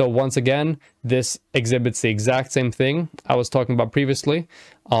 So once again, this exhibits the exact same thing I was talking about previously,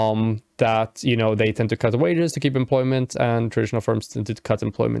 that, you know, they tend to cut wages to keep employment and traditional firms tend to cut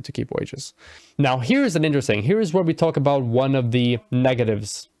employment to keep wages. Now, here's where we talk about one of the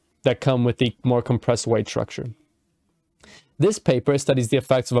negatives that come with the more compressed wage structure. This paper studies the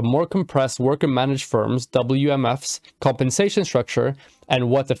effects of a more compressed worker-managed firms, WMFs, compensation structure and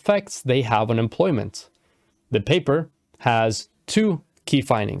what effects they have on employment. The paper has two key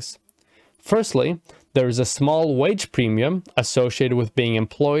findings. Firstly, there is a small wage premium associated with being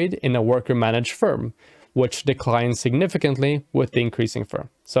employed in a worker-managed firm, which declines significantly with the increasing firm.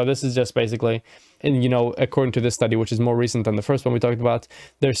 So this is just basically, and you know, according to this study, which is more recent than the first one we talked about,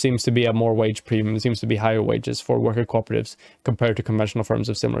 there seems to be a more wage premium, seems to be higher wages for worker cooperatives compared to conventional firms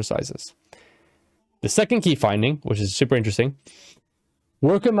of similar sizes. The second key finding, which is super interesting,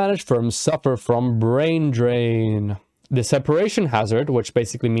 worker-managed firms suffer from brain drain. The separation hazard, which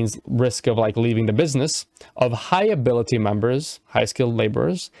basically means risk of like leaving the business, of high ability members, high skilled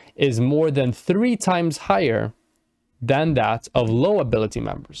laborers, is more than 3 times higher than that of low ability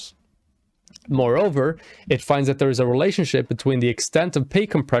members. Moreover, it finds that there is a relationship between the extent of pay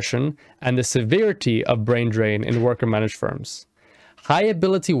compression and the severity of brain drain in worker managed firms. High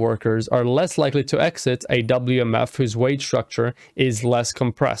ability workers are less likely to exit a WMF whose wage structure is less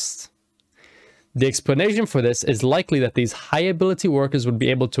compressed. The explanation for this is likely that these high ability workers would be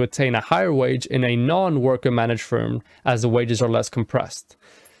able to attain a higher wage in a non-worker managed firm as the wages are less compressed.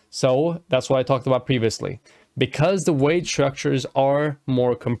 So that's what I talked about previously. Because the wage structures are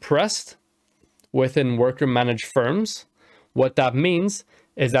more compressed within worker managed firms, what that means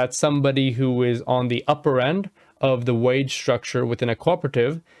is that somebody who is on the upper end of the wage structure within a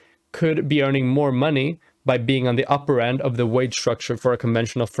cooperative could be earning more money by being on the upper end of the wage structure for a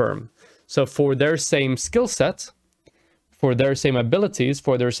conventional firm. So for their same skill set, for their same abilities,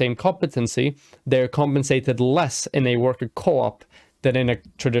 for their same competency, they're compensated less in a worker co-op than in a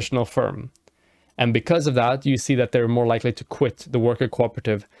traditional firm. And because of that, you see that they're more likely to quit the worker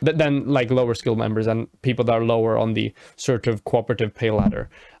cooperative than like lower skilled members, and people that are lower on the sort of cooperative pay ladder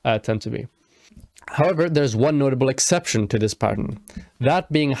tend to be. However, there's one notable exception to this pattern,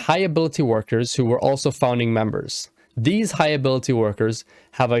 that being high ability workers who were also founding members. These high ability workers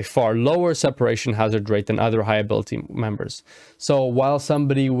have a far lower separation hazard rate than other high ability members. So while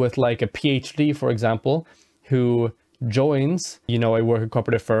somebody with like a PhD, for example, who joins, you know, a worker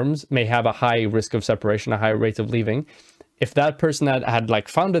cooperative firms may have a high risk of separation, a high rate of leaving, if that person had like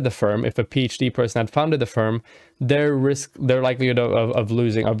founded the firm, if a PhD person had founded the firm, their likelihood of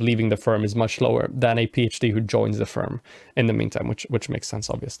leaving the firm is much lower than a PhD who joins the firm in the meantime, which makes sense,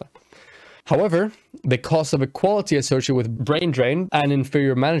 obviously. However, the cost of equality associated with brain drain and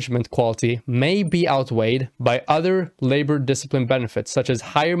inferior management quality may be outweighed by other labor discipline benefits, such as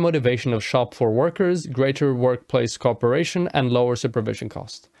higher motivation of shop floor workers, greater workplace cooperation, and lower supervision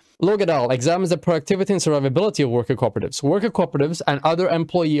costs. Look et al. Examines the productivity and survivability of worker cooperatives. Worker cooperatives and other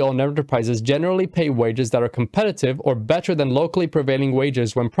employee-owned enterprises generally pay wages that are competitive or better than locally prevailing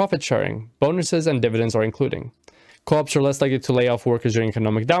wages when profit sharing, bonuses, and dividends are included. Co-ops are less likely to lay off workers during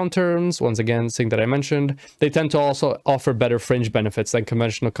economic downturns. Once again, thing that I mentioned. They tend to also offer better fringe benefits than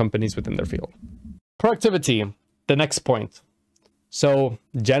conventional companies within their field. Productivity, the next point. So,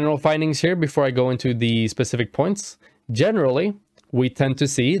 general findings here before I go into the specific points. Generally, we tend to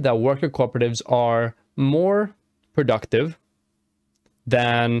see that worker cooperatives are more productive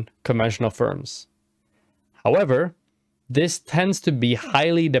than conventional firms. However, this tends to be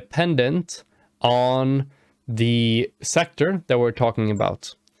highly dependent on the sector that we're talking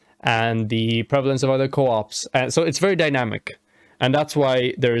about and the prevalence of other co-ops. And so it's very dynamic. And that's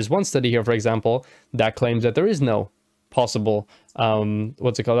why there is one study here, for example, that claims that there is no possible,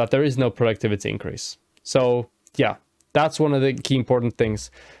 that there is no productivity increase. So yeah, that's one of the key important things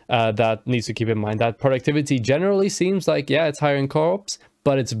that needs to keep in mind, that productivity generally seems like, yeah, it's higher in co-ops,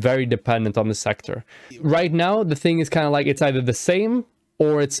 but it's very dependent on the sector. Right now, the thing is kind of like it's either the same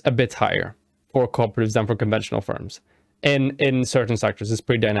or it's a bit higher for cooperatives than for conventional firms. In certain sectors, it's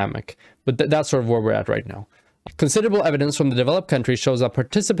pretty dynamic, but that's sort of where we're at right now. Considerable evidence from the developed countries shows that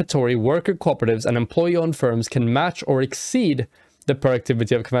participatory worker cooperatives and employee-owned firms can match or exceed the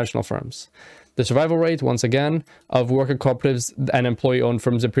productivity of conventional firms. The survival rate, once again, of worker cooperatives and employee-owned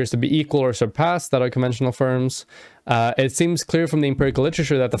firms appears to be equal or surpass that of conventional firms. It seems clear from the empirical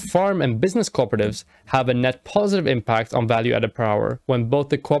literature that the farm and business cooperatives have a net positive impact on value added per hour when both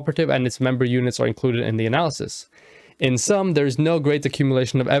the cooperative and its member units are included in the analysis. In sum, there is no great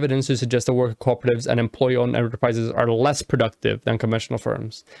accumulation of evidence to suggest that worker cooperatives and employee-owned enterprises are less productive than conventional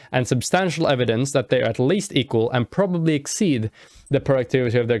firms, and substantial evidence that they are at least equal and probably exceed the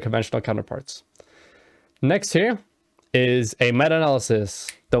productivity of their conventional counterparts. Next here is a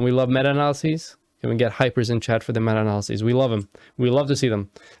meta-analysis. Don't we love meta-analyses? Can we get hypers in chat for the meta-analyses? We love them. We love to see them.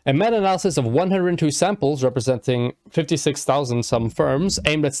 A meta-analysis of 102 samples representing 56,000 some firms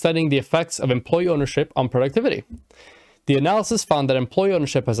aimed at studying the effects of employee ownership on productivity. The analysis found that employee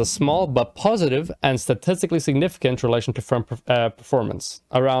ownership has a small but positive and statistically significant relation to firm performance,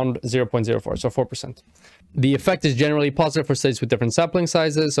 around 0.04, so 4%. The effect is generally positive for states with different sampling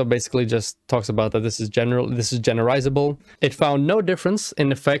sizes, so basically just talks about that this is generalizable. It found no difference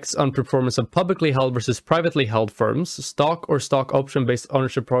in effects on performance of publicly held versus privately held firms, stock or stock option-based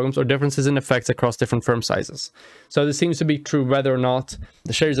ownership programs, or differences in effects across different firm sizes. So this seems to be true whether or not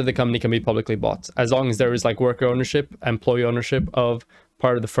the shares of the company can be publicly bought. As long as there is like worker ownership, employee ownership of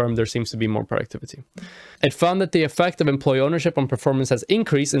part of the firm, there seems to be more productivity. It found that the effect of employee ownership on performance has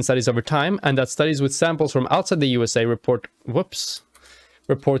increased in studies over time, and that studies with samples from outside the USA report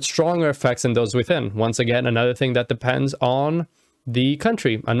stronger effects than those within. Once again, another thing that depends on the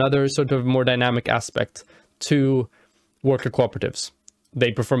country, another sort of more dynamic aspect to worker cooperatives.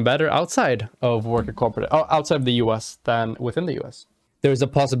 They perform better outside of outside of the US than within the US. There is a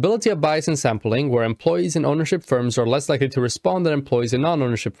possibility of bias in sampling where employees in ownership firms are less likely to respond than employees in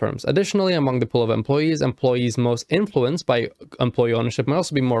non-ownership firms. Additionally, among the pool of employees most influenced by employee ownership may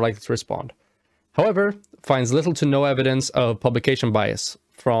also be more likely to respond. However, finds little to no evidence of publication bias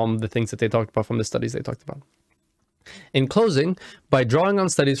from the things that they talked about, from the studies they talked about. In closing, by drawing on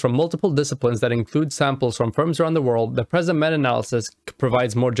studies from multiple disciplines that include samples from firms around the world, the present meta-analysis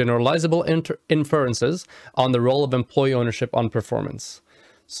provides more generalizable inferences on the role of employee ownership on performance.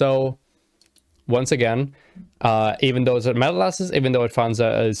 So, once again, even though it's a meta-analysis, even though it finds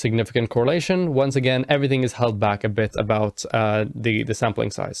a significant correlation, once again, everything is held back a bit about the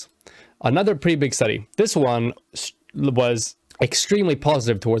sampling size. Another pretty big study. This one was extremely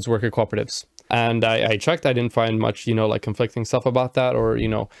positive towards worker cooperatives. And I checked, I didn't find much, like conflicting stuff about that, or,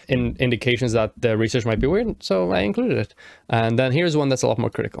 indications that the research might be weird. So I included it. And then here's one that's a lot more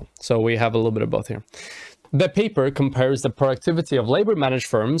critical. So we have a little bit of both here. The paper compares the productivity of labor managed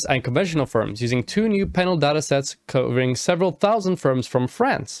firms and conventional firms using two new panel data sets covering several thousand firms from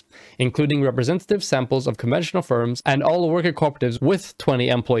France, including representative samples of conventional firms and all worker cooperatives with 20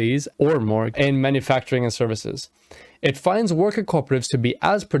 employees or more in manufacturing and services. It finds worker cooperatives to be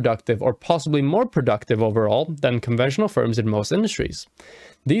as productive or possibly more productive overall than conventional firms in most industries.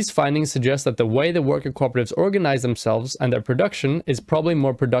 These findings suggest that the way the worker cooperatives organize themselves and their production is probably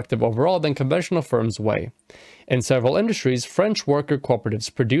more productive overall than conventional firms' way. In several industries, French worker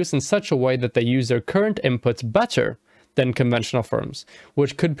cooperatives produce in such a way that they use their current inputs better than conventional firms,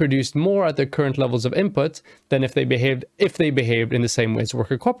 which could produce more at their current levels of input than if they behaved in the same way as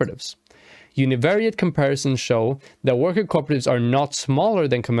worker cooperatives. Univariate comparisons show that worker cooperatives are not smaller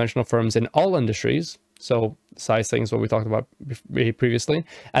than conventional firms in all industries, so size things what we talked about previously,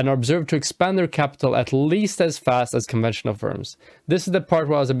 and are observed to expand their capital at least as fast as conventional firms. This is the part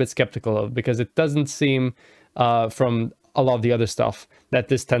where I was a bit skeptical of, because it doesn't seem from a lot of the other stuff that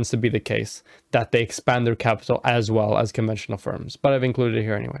this tends to be the case, that they expand their capital as well as conventional firms, but I've included it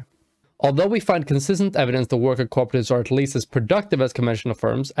here anyway. Although we find consistent evidence that worker cooperatives are at least as productive as conventional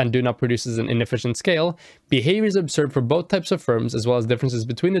firms and do not produce at an inefficient scale, behaviors observed for both types of firms, as well as differences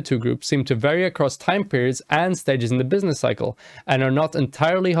between the two groups, seem to vary across time periods and stages in the business cycle, and are not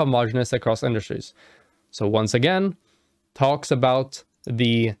entirely homogeneous across industries. So once again, talks about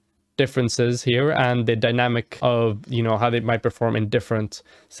the differences here and the dynamic of, how they might perform in different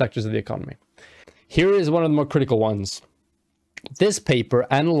sectors of the economy. Here is one of the more critical ones. This paper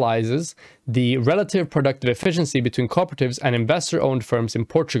analyzes the relative productive efficiency between cooperatives and investor-owned firms in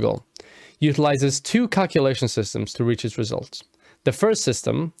Portugal, utilizes two calculation systems to reach its results. The first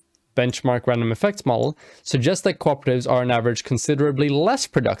system, benchmark random effects model, suggests that cooperatives are on average considerably less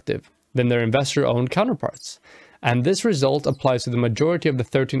productive than their investor-owned counterparts, and this result applies to the majority of the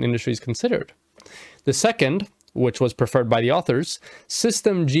 13 industries considered. The second, which was preferred by the authors,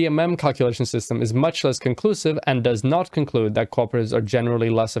 system GMM calculation system is much less conclusive and does not conclude that cooperatives are generally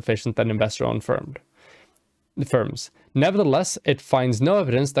less efficient than investor-owned firms. Nevertheless, it finds no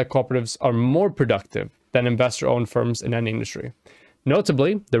evidence that cooperatives are more productive than investor-owned firms in any industry.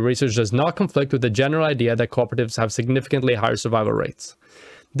 Notably, the research does not conflict with the general idea that cooperatives have significantly higher survival rates.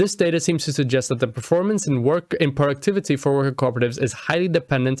 This data seems to suggest that the performance in productivity for worker cooperatives is highly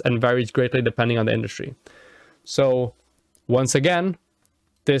dependent and varies greatly depending on the industry. So once again,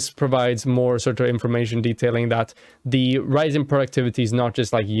 this provides more sort of information detailing that the rise in productivity is not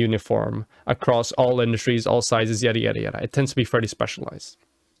just like uniform across all industries, all sizes, yada, yada, yada. It tends to be fairly specialized.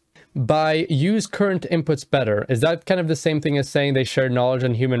 By use current inputs better, is that kind of the same thing as saying they share knowledge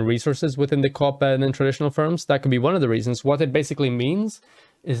and human resources within the co-op and in traditional firms? That could be one of the reasons. What it basically means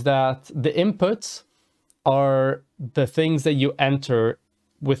is that the inputs are the things that you enter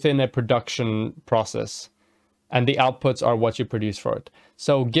within a production process, and the outputs are what you produce for it.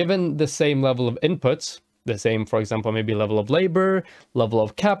 So given the same level of inputs, the same, for example, maybe level of labor, level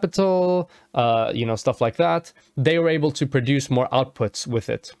of capital, stuff like that, they were able to produce more outputs with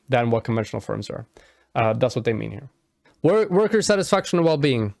it than what conventional firms are. That's what they mean here. Worker satisfaction and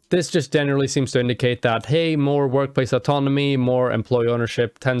well-being. This just generally seems to indicate that, hey, more workplace autonomy, more employee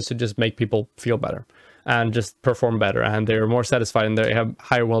ownership tends to just make people feel better and just perform better, and they're more satisfied and they have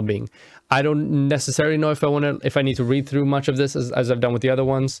higher well-being. I don't necessarily know if I need to read through much of this as I've done with the other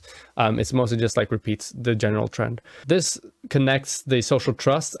ones. It's mostly just like repeats the general trend. This connects the social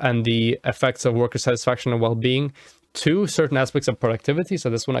trust and the effects of worker satisfaction and well-being to certain aspects of productivity. So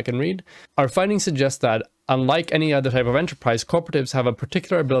this one I can read. Our findings suggest that unlike any other type of enterprise, cooperatives have a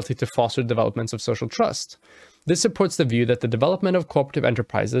particular ability to foster developments of social trust. This supports the view that the development of cooperative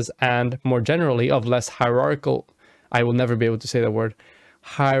enterprises and more generally of less hierarchical, I will never be able to say that word,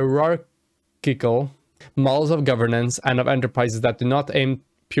 hierarchical models of governance and of enterprises that do not aim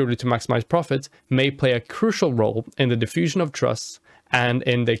purely to maximize profits may play a crucial role in the diffusion of trust and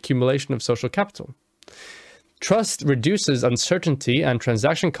in the accumulation of social capital. Trust reduces uncertainty and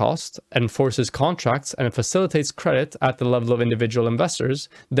transaction costs, enforces contracts, and facilitates credit at the level of individual investors,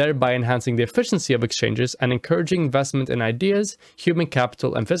 thereby enhancing the efficiency of exchanges and encouraging investment in ideas, human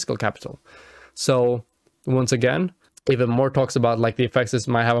capital, and physical capital. So, once again, even more talks about like the effects this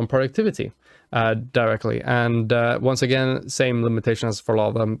might have on productivity directly. And once again, same limitations for all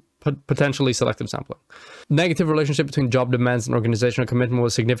of them. Potentially selective sampling. Negative relationship between job demands and organizational commitment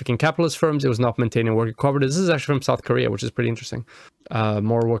with significant capitalist firms. It was not maintaining worker cooperatives. This is actually from South Korea, which is pretty interesting.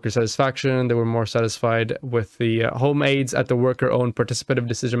 More worker satisfaction. They were more satisfied with the home aides at the worker-owned participative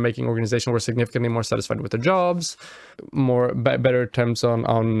decision-making organization were significantly more satisfied with their jobs. Better terms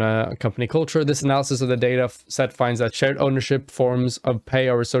on company culture. This analysis of the data set finds that shared ownership forms of pay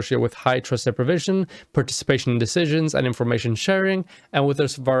are associated with high trust deprivation, participation in decisions, and information sharing, and with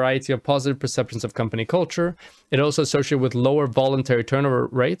this variety variety of positive perceptions of company culture. It also associated with lower voluntary turnover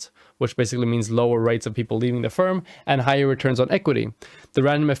rate, which basically means lower rates of people leaving the firm, and higher returns on equity. The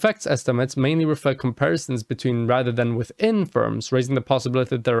random effects estimates mainly reflect comparisons between rather than within firms, raising the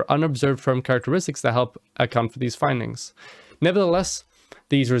possibility that there are unobserved firm characteristics that help account for these findings. Nevertheless,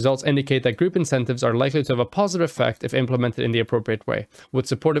 these results indicate that group incentives are likely to have a positive effect if implemented in the appropriate way, with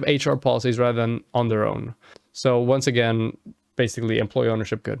supportive HR policies rather than on their own. So once again, basically employee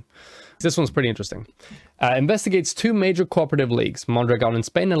ownership good. This one's pretty interesting. Investigates two major cooperative leagues, Mondragon in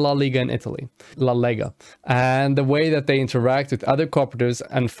Spain and La Liga in Italy, La Lega, and the way that they interact with other cooperatives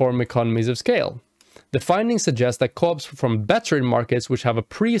and form economies of scale. The findings suggest that co-ops perform better in markets which have a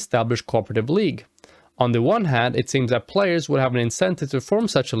pre-established cooperative league. On the one hand, it seems that players would have an incentive to form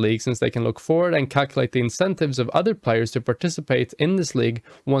such a league since they can look forward and calculate the incentives of other players to participate in this league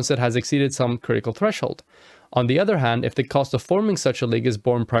once it has exceeded some critical threshold. On the other hand, if the cost of forming such a league is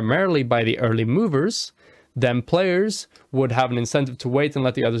borne primarily by the early movers, then players would have an incentive to wait and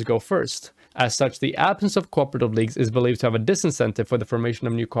let the others go first. As such, the absence of cooperative leagues is believed to have a disincentive for the formation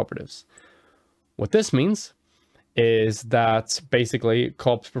of new cooperatives. What this means is that basically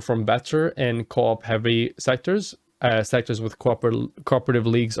co-ops perform better in co-op heavy sectors, sectors with cooperative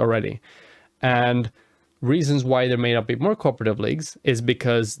leagues already. And reasons why there may not be more cooperative leagues is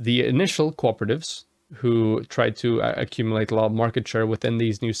because the initial cooperatives who try to accumulate a lot of market share within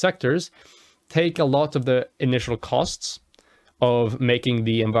these new sectors take a lot of the initial costs of making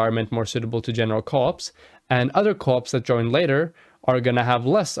the environment more suitable to general co-ops, and other co-ops that join later are going to have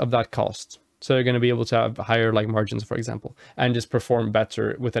less of that cost. So they're going to be able to have higher margins, for example, and just perform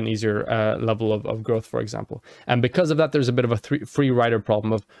better with an easier level of growth, for example. And because of that, there's a bit of a free rider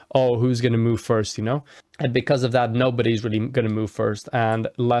problem of, oh, who's going to move first, you know? And because of that, nobody's really going to move first, and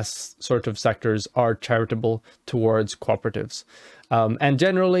less sort of sectors are charitable towards cooperatives. And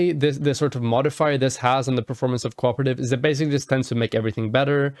generally, the sort of modifier this has on the performance of cooperative is that basically this tends to make everything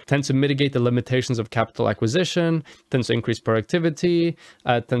better, tends to mitigate the limitations of capital acquisition, tends to increase productivity,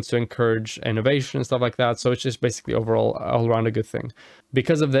 tends to encourage innovation and stuff like that. So it's just basically overall all around a good thing.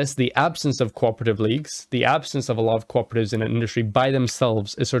 Because of this, the absence of cooperative leagues, the absence of a lot of cooperatives in an industry by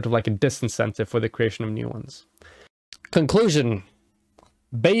themselves is sort of like a disincentive for the creation of new ones. Conclusion.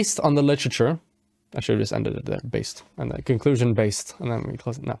 Based on the literature, I should have just ended it there, based, and the conclusion based, and then we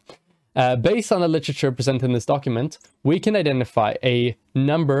close it now. Based on the literature presented in this document, we can identify a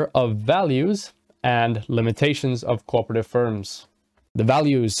number of values and limitations of cooperative firms. The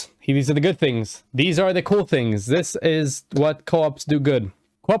values, these are the good things. These are the cool things. This is what co-ops do good.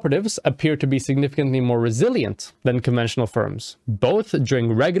 Cooperatives appear to be significantly more resilient than conventional firms, both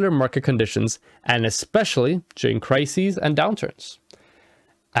during regular market conditions and especially during crises and downturns.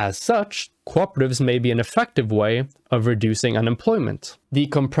 As such, cooperatives may be an effective way of reducing unemployment. The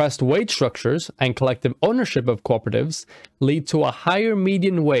compressed wage structures and collective ownership of cooperatives lead to a higher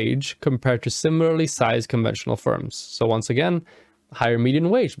median wage compared to similarly sized conventional firms. So once again, higher median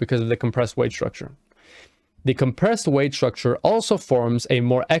wage because of the compressed wage structure. The compressed wage structure also forms a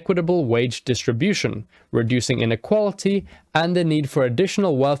more equitable wage distribution, reducing inequality and the need for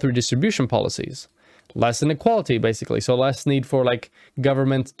additional wealth redistribution policies. Less inequality, basically. So less need for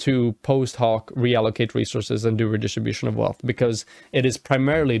government to post hoc reallocate resources and do redistribution of wealth because it is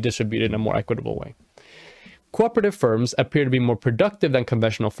primarily distributed in a more equitable way. Cooperative firms appear to be more productive than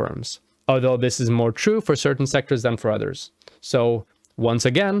conventional firms, although this is more true for certain sectors than for others. So once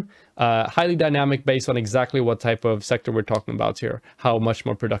again, highly dynamic based on exactly what type of sector we're talking about here, how much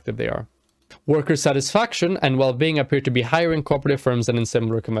more productive they are. Worker satisfaction and well-being appear to be higher in cooperative firms than in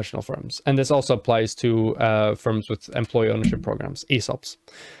similar conventional firms. And this also applies to firms with employee ownership programs, ESOPs.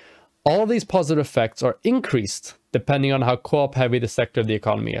 All of these positive effects are increased depending on how co-op heavy the sector of the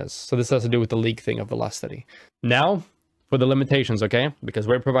economy is. So this has to do with the league thing of the last study. Now, for the limitations, okay? Because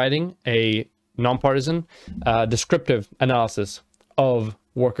we're providing a nonpartisan, descriptive analysis of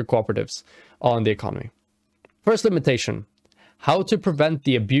worker cooperatives on the economy. First limitation. How to prevent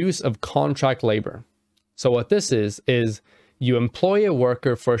the abuse of contract labor. So what this is you employ a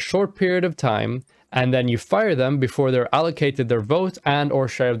worker for a short period of time and then you fire them before they're allocated their vote and or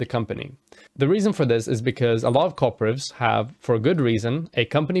share of the company. The reason for this is because a lot of cooperatives have, for a good reason, a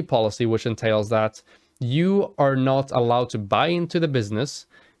company policy which entails that you are not allowed to buy into the business,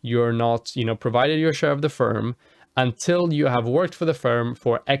 you're not, provided your share of the firm until you have worked for the firm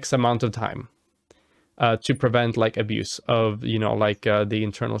for X amount of time. To prevent abuse of, the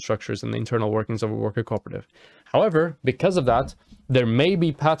internal structures and the internal workings of a worker cooperative. However, because of that, there may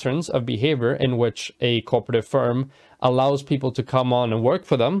be patterns of behavior in which a cooperative firm allows people to come on and work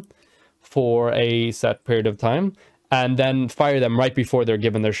for them for a set period of time and then fire them right before they're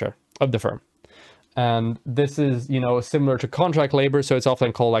given their share of the firm. And this is, you know, similar to contract labor, so it's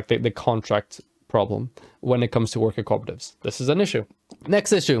often called like the contract problem when it comes to worker cooperatives. This is an issue.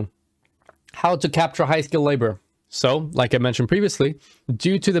 Next issue, how to capture high-skilled labor. So, like I mentioned previously,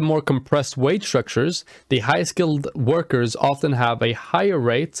 due to the more compressed wage structures, the high-skilled workers often have a higher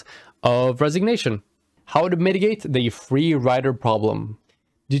rate of resignation. How to mitigate the free rider problem.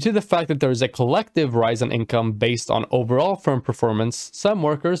 Due to the fact that there is a collective rise in income based on overall firm performance, some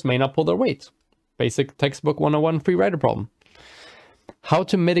workers may not pull their weight. Basic textbook 101 free rider problem. How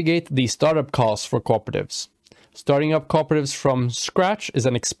to mitigate the startup costs for cooperatives. Starting up cooperatives from scratch is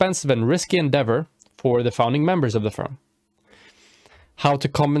an expensive and risky endeavor for the founding members of the firm. How to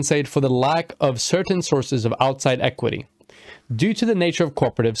compensate for the lack of certain sources of outside equity. Due to the nature of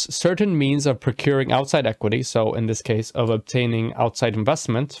cooperatives, certain means of procuring outside equity, so in this case of obtaining outside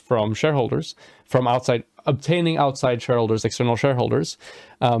investment from shareholders, obtaining outside shareholders, external shareholders,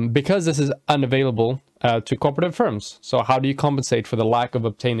 because this is unavailable to cooperative firms. So how do you compensate for the lack of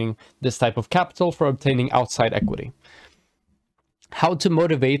obtaining this type of capital for obtaining outside equity? How to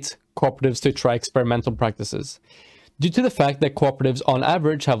motivate cooperatives to try experimental practices. Due to the fact that cooperatives on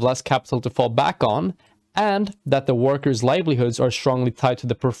average have less capital to fall back on, and that the workers' livelihoods are strongly tied to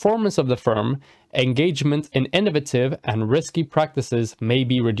the performance of the firm, engagement in innovative and risky practices may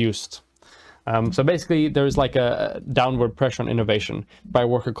be reduced. So basically, there's like a downward pressure on innovation by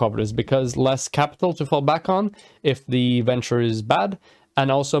worker cooperatives because less capital to fall back on if the venture is bad, and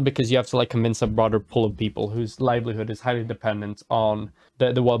also because you have to like convince a broader pool of people whose livelihood is highly dependent on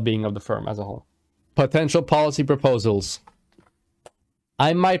the well-being of the firm as a whole. Potential policy proposals.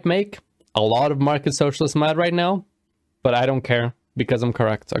 I might make a lot of market socialists mad right now, but I don't care because I'm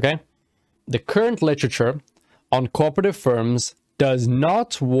correct, okay? The current literature on cooperative firms does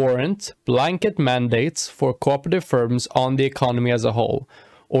not warrant blanket mandates for cooperative firms on the economy as a whole,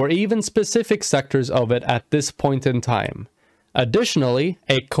 or even specific sectors of it at this point in time. Additionally,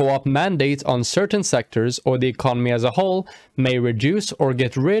 a co-op mandate on certain sectors or the economy as a whole may reduce or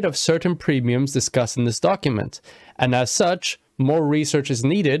get rid of certain premiums discussed in this document, and as such, more research is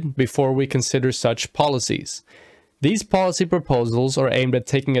needed before we consider such policies. These policy proposals are aimed at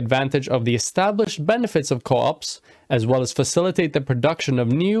taking advantage of the established benefits of co-ops, as well as facilitate the production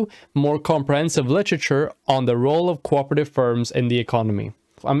of new, more comprehensive literature on the role of cooperative firms in the economy.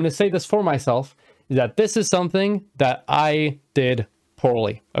 I'm going to say this for myself, that this is something that I did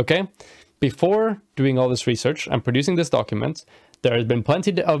poorly, okay? Before doing all this research and producing this document, there has been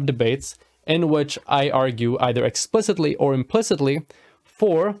plenty of debates in which I argue either explicitly or implicitly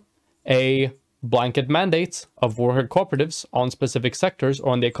for a blanket mandate of worker cooperatives on specific sectors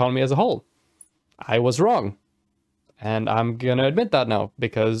or on the economy as a whole. I was wrong. And I'm gonna admit that now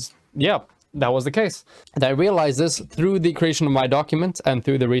because, yeah, that was the case. And I realized this through the creation of my document and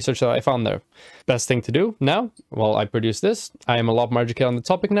through the research that I found there. Best thing to do now, well, I produced this. I am a lot more educated on the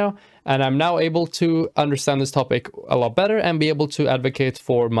topic now, and I'm now able to understand this topic a lot better and be able to advocate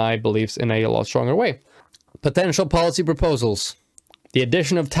for my beliefs in a lot stronger way. Potential policy proposals. The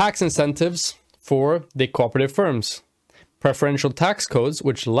addition of tax incentives for the cooperative firms. Preferential tax codes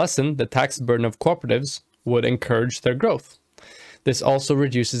which lessen the tax burden of cooperatives would encourage their growth. This also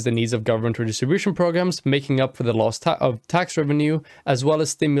reduces the needs of government redistribution programs, making up for the loss of tax revenue, as well as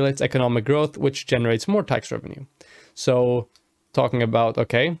stimulates economic growth, which generates more tax revenue. So talking about,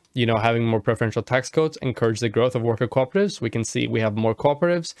 okay, you know, having more preferential tax codes encourage the growth of worker cooperatives. We can see we have more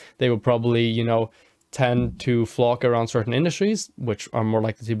cooperatives. They will probably, you know, tend to flock around certain industries, which are more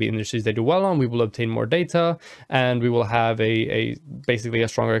likely to be industries they do well on. We will obtain more data, and we will have basically a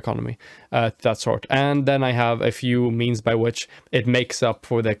stronger economy, that sort. And then I have a few means by which it makes up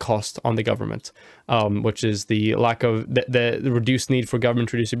for the cost on the government, which is the lack of the reduced need for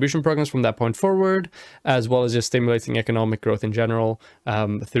government redistribution programs from that point forward, as well as just stimulating economic growth in general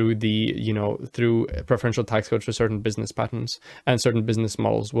through through preferential tax codes for certain business patterns, and certain business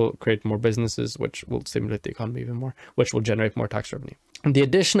models will create more businesses, which will stimulate the economy even more, which will generate more tax revenue. And the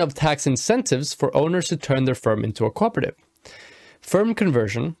addition of tax incentives for owners to turn their firm into a cooperative. Firm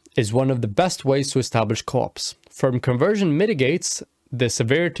conversion is one of the best ways to establish co-ops. Firm conversion mitigates the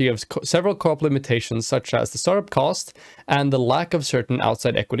severity of several co-op limitations, such as the startup cost and the lack of certain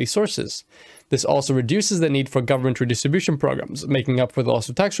outside equity sources. This also reduces the need for government redistribution programs, making up for the loss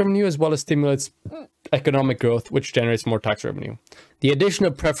of tax revenue, as well as stimulates economic growth, which generates more tax revenue. The addition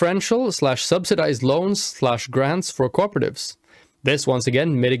of preferential/subsidized loans/grants for cooperatives. This, once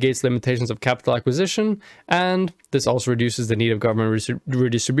again, mitigates limitations of capital acquisition, and this also reduces the need of government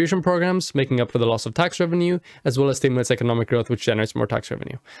redistribution programs, making up for the loss of tax revenue, as well as stimulates economic growth, which generates more tax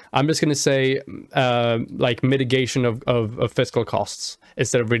revenue. I'm just going to say like mitigation of fiscal costs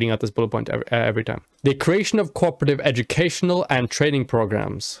instead of reading out this bullet point every time. The creation of cooperative educational and training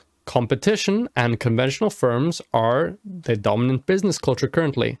programs. Competition and conventional firms are the dominant business culture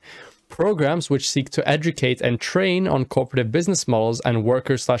currently. Programs which seek to educate and train on cooperative business models and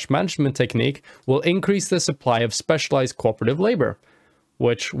worker/management technique will increase the supply of specialized cooperative labor,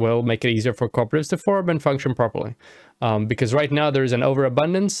 which will make it easier for cooperatives to form and function properly. Because right now there is an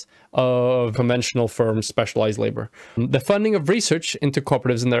overabundance of conventional firms' specialized labor. The funding of research into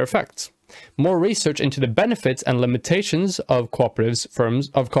cooperatives and their effects. More research into the benefits and limitations of cooperative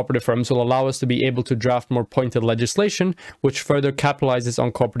firms will allow us to be able to draft more pointed legislation, which further capitalizes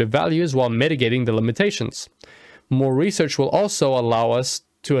on cooperative values while mitigating the limitations. More research will also allow us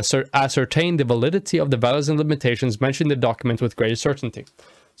to ascertain the validity of the values and limitations mentioned in the document with greater certainty.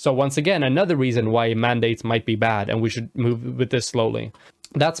 So once again, another reason why mandates might be bad and we should move with this slowly.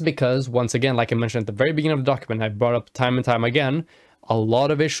 That's because, once again, like I mentioned at the very beginning of the document, I brought up time and time again, a lot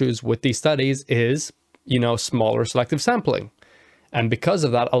of issues with these studies is, smaller selective sampling. And because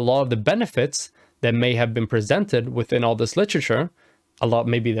of that, a lot of the benefits that may have been presented within all this literature,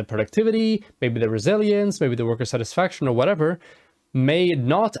 maybe the productivity, maybe the resilience, maybe the worker satisfaction or whatever, may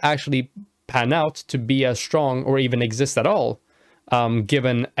not actually pan out to be as strong or even exist at all,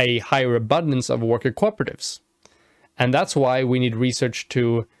 given a higher abundance of worker cooperatives. And that's why we need research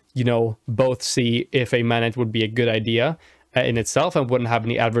to, both see if a mandate would be a good idea in itself and wouldn't have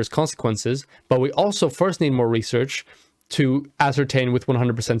any adverse consequences, but we also first need more research to ascertain with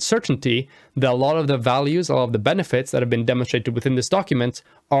 100% certainty that a lot of the values, a lot of the benefits that have been demonstrated within this document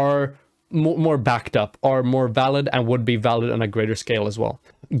are more backed up, are more valid, and would be valid on a greater scale as well.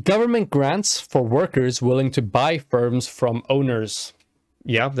 Government grants for workers willing to buy firms from owners.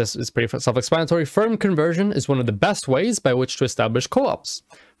 Yeah, this is pretty self-explanatory. Firm conversion is one of the best ways by which to establish co-ops.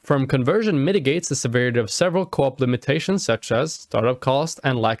 Firm conversion mitigates the severity of several co-op limitations, such as startup cost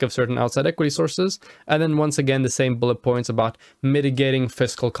and lack of certain outside equity sources. And then once again, the same bullet points about mitigating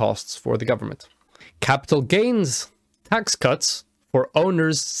fiscal costs for the government. Capital gains tax cuts for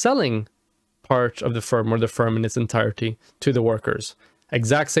owners selling part of the firm or the firm in its entirety to the workers.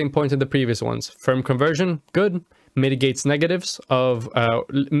 Exact same point in the previous ones. Firm conversion, good. Mitigates mitigates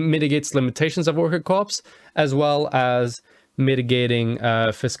limitations of worker co-ops, as well as mitigating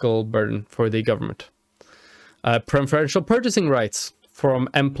fiscal burden for the government. Preferential purchasing rights for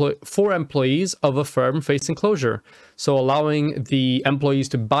employees of a firm facing closure. So allowing the employees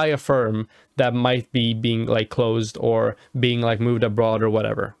to buy a firm that might be being closed or being moved abroad or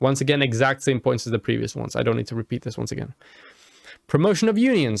whatever. Once again, exact same points as the previous ones. I don't need to repeat this once again. Promotion of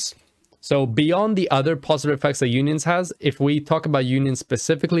unions. So beyond the other positive effects that unions has, if we talk about unions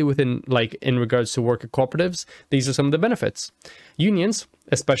specifically within, in regards to worker cooperatives, these are some of the benefits. Unions,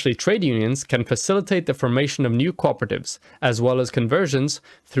 especially trade unions, can facilitate the formation of new cooperatives, as well as conversions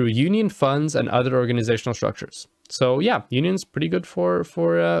through union funds and other organizational structures. So yeah, unions pretty good for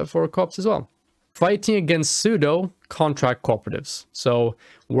co-ops as well. Fighting against pseudo contract cooperatives. So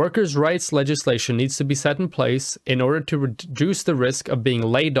workers' rights legislation needs to be set in place in order to reduce the risk of being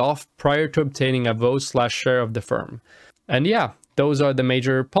laid off prior to obtaining a vote/share of the firm. And yeah, those are the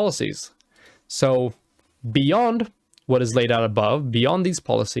major policies. So beyond what is laid out above, beyond these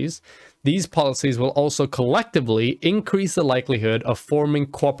policies will also collectively increase the likelihood of forming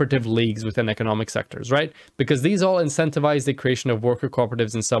cooperative leagues within economic sectors, right? Because these all incentivize the creation of worker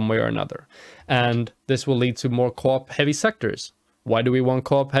cooperatives in some way or another. And this will lead to more co-op heavy sectors. Why do we want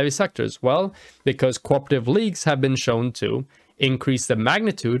co-op heavy sectors? Well, because cooperative leagues have been shown to increase the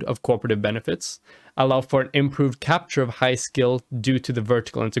magnitude of cooperative benefits, allow for an improved capture of high skill due to the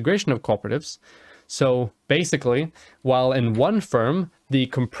vertical integration of cooperatives. So basically, while in one firm, the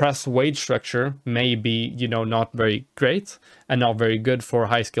compressed wage structure may be, not very great and not very good for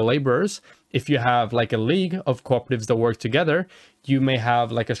high skill laborers, if you have a league of cooperatives that work together, you may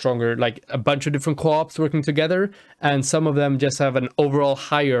have a stronger, a bunch of different co-ops working together, and some of them just have an overall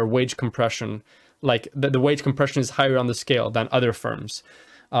higher wage compression. The wage compression is higher on the scale than other firms.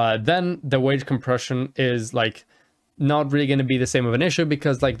 Then the wage compression is not really going to be the same of an issue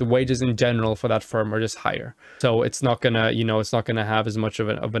because like the wages in general for that firm are just higher. So it's not gonna, it's not gonna have as much of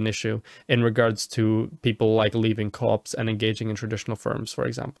an issue in regards to people like leaving co-ops and engaging in traditional firms, for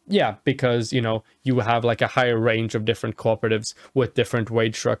example. Yeah, because, you have like a higher range of different cooperatives with different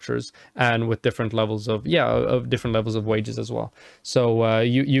wage structures and with different levels of different levels of wages as well. So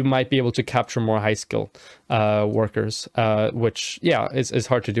you might be able to capture more high skill workers, which is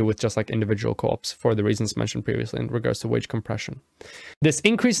hard to do with just like individual co-ops for the reasons mentioned previously in regards to wage compression. This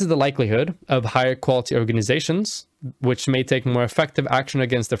increases the likelihood of higher quality organizations, which may take more effective action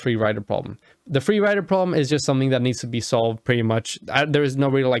against the free rider problem. The free rider problem is just something that needs to be solved pretty much. There is no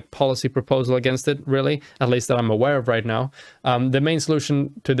real like policy proposal against it, really, at least that I'm aware of right now. The main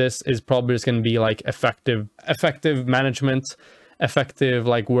solution to this is probably just going to be like effective management, effective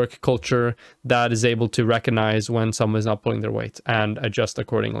like work culture that is able to recognize when someone is not pulling their weight and adjust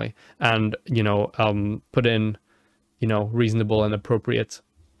accordingly, and put in reasonable and appropriate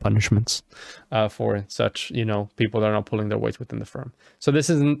punishments for such people that are not pulling their weight within the firm. So this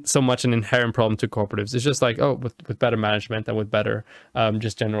isn't so much an inherent problem to cooperatives. It's just like, with better management and with better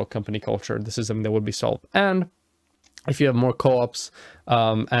just general company culture, this is something that would be solved. And if you have more co-ops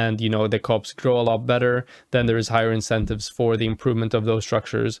and the co-ops grow a lot better, then there is higher incentives for the improvement of those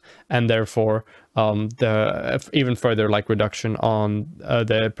structures, and therefore the even further like reduction on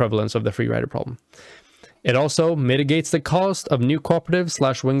the prevalence of the free rider problem. It also mitigates the cost of new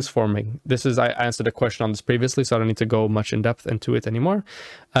cooperatives / wings forming. I answered a question on this previously, so I don't need to go much in depth into it anymore.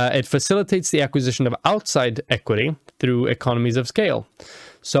 It facilitates the acquisition of outside equity through economies of scale.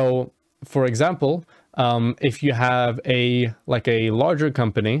 So, for example, if you have a larger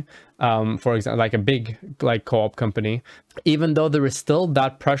company, for example, like a big co-op company, even though there is still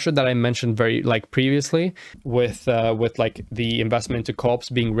that pressure that I mentioned very previously with like the investment into co-ops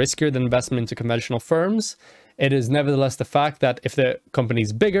being riskier than investment into conventional firms, it is nevertheless the fact that if the company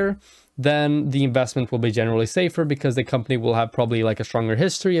is bigger, then the investment will be generally safer because the company will have probably like a stronger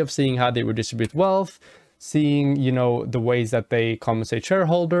history of seeing how they redistribute wealth, seeing, the ways that they compensate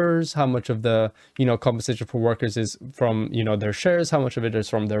shareholders, how much of the, compensation for workers is from, their shares, how much of it is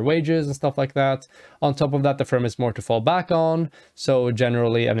from their wages and stuff like that. On top of that, the firm is more to fall back on. So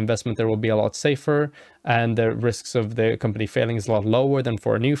generally an investment there will be a lot safer, and the risks of the company failing is a lot lower than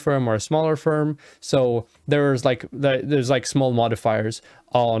for a new firm or a smaller firm. So there's small modifiers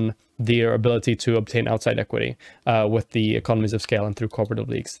on their ability to obtain outside equity with the economies of scale and through cooperative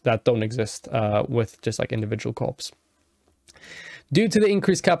leagues that don't exist with just like individual co-ops. Due to the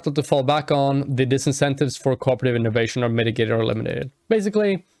increased capital to fall back on, the disincentives for cooperative innovation are mitigated or eliminated.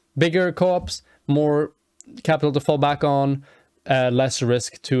 Basically, bigger co-ops, more capital to fall back on, less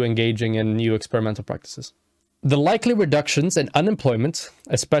risk to engaging in new experimental practices. The likely reductions in unemployment,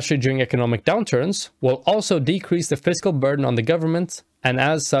 especially during economic downturns, will also decrease the fiscal burden on the government, and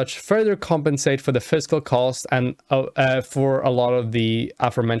as such further compensate for the fiscal cost and for a lot of the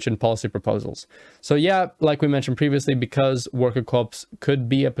aforementioned policy proposals. So yeah, like we mentioned previously, because worker co-ops could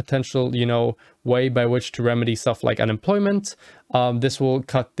be a potential, way by which to remedy stuff like unemployment, this will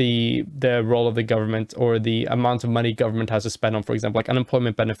cut the role of the government or the amount of money government has to spend on, for example, like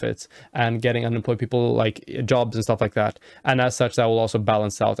unemployment benefits and getting unemployed people like jobs and stuff like that. And as such, that will also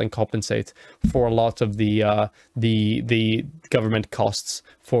balance out and compensate for a lot of the government costs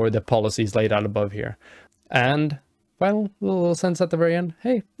for the policies laid out above here. And well, a little sense at the very end.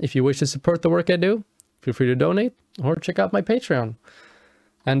 Hey, if you wish to support the work I do, feel free to donate or check out my Patreon.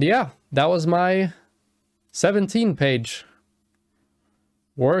 And yeah, that was my 17-page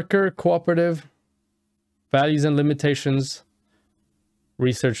worker cooperative values and limitations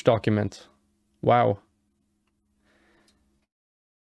research document. Wow.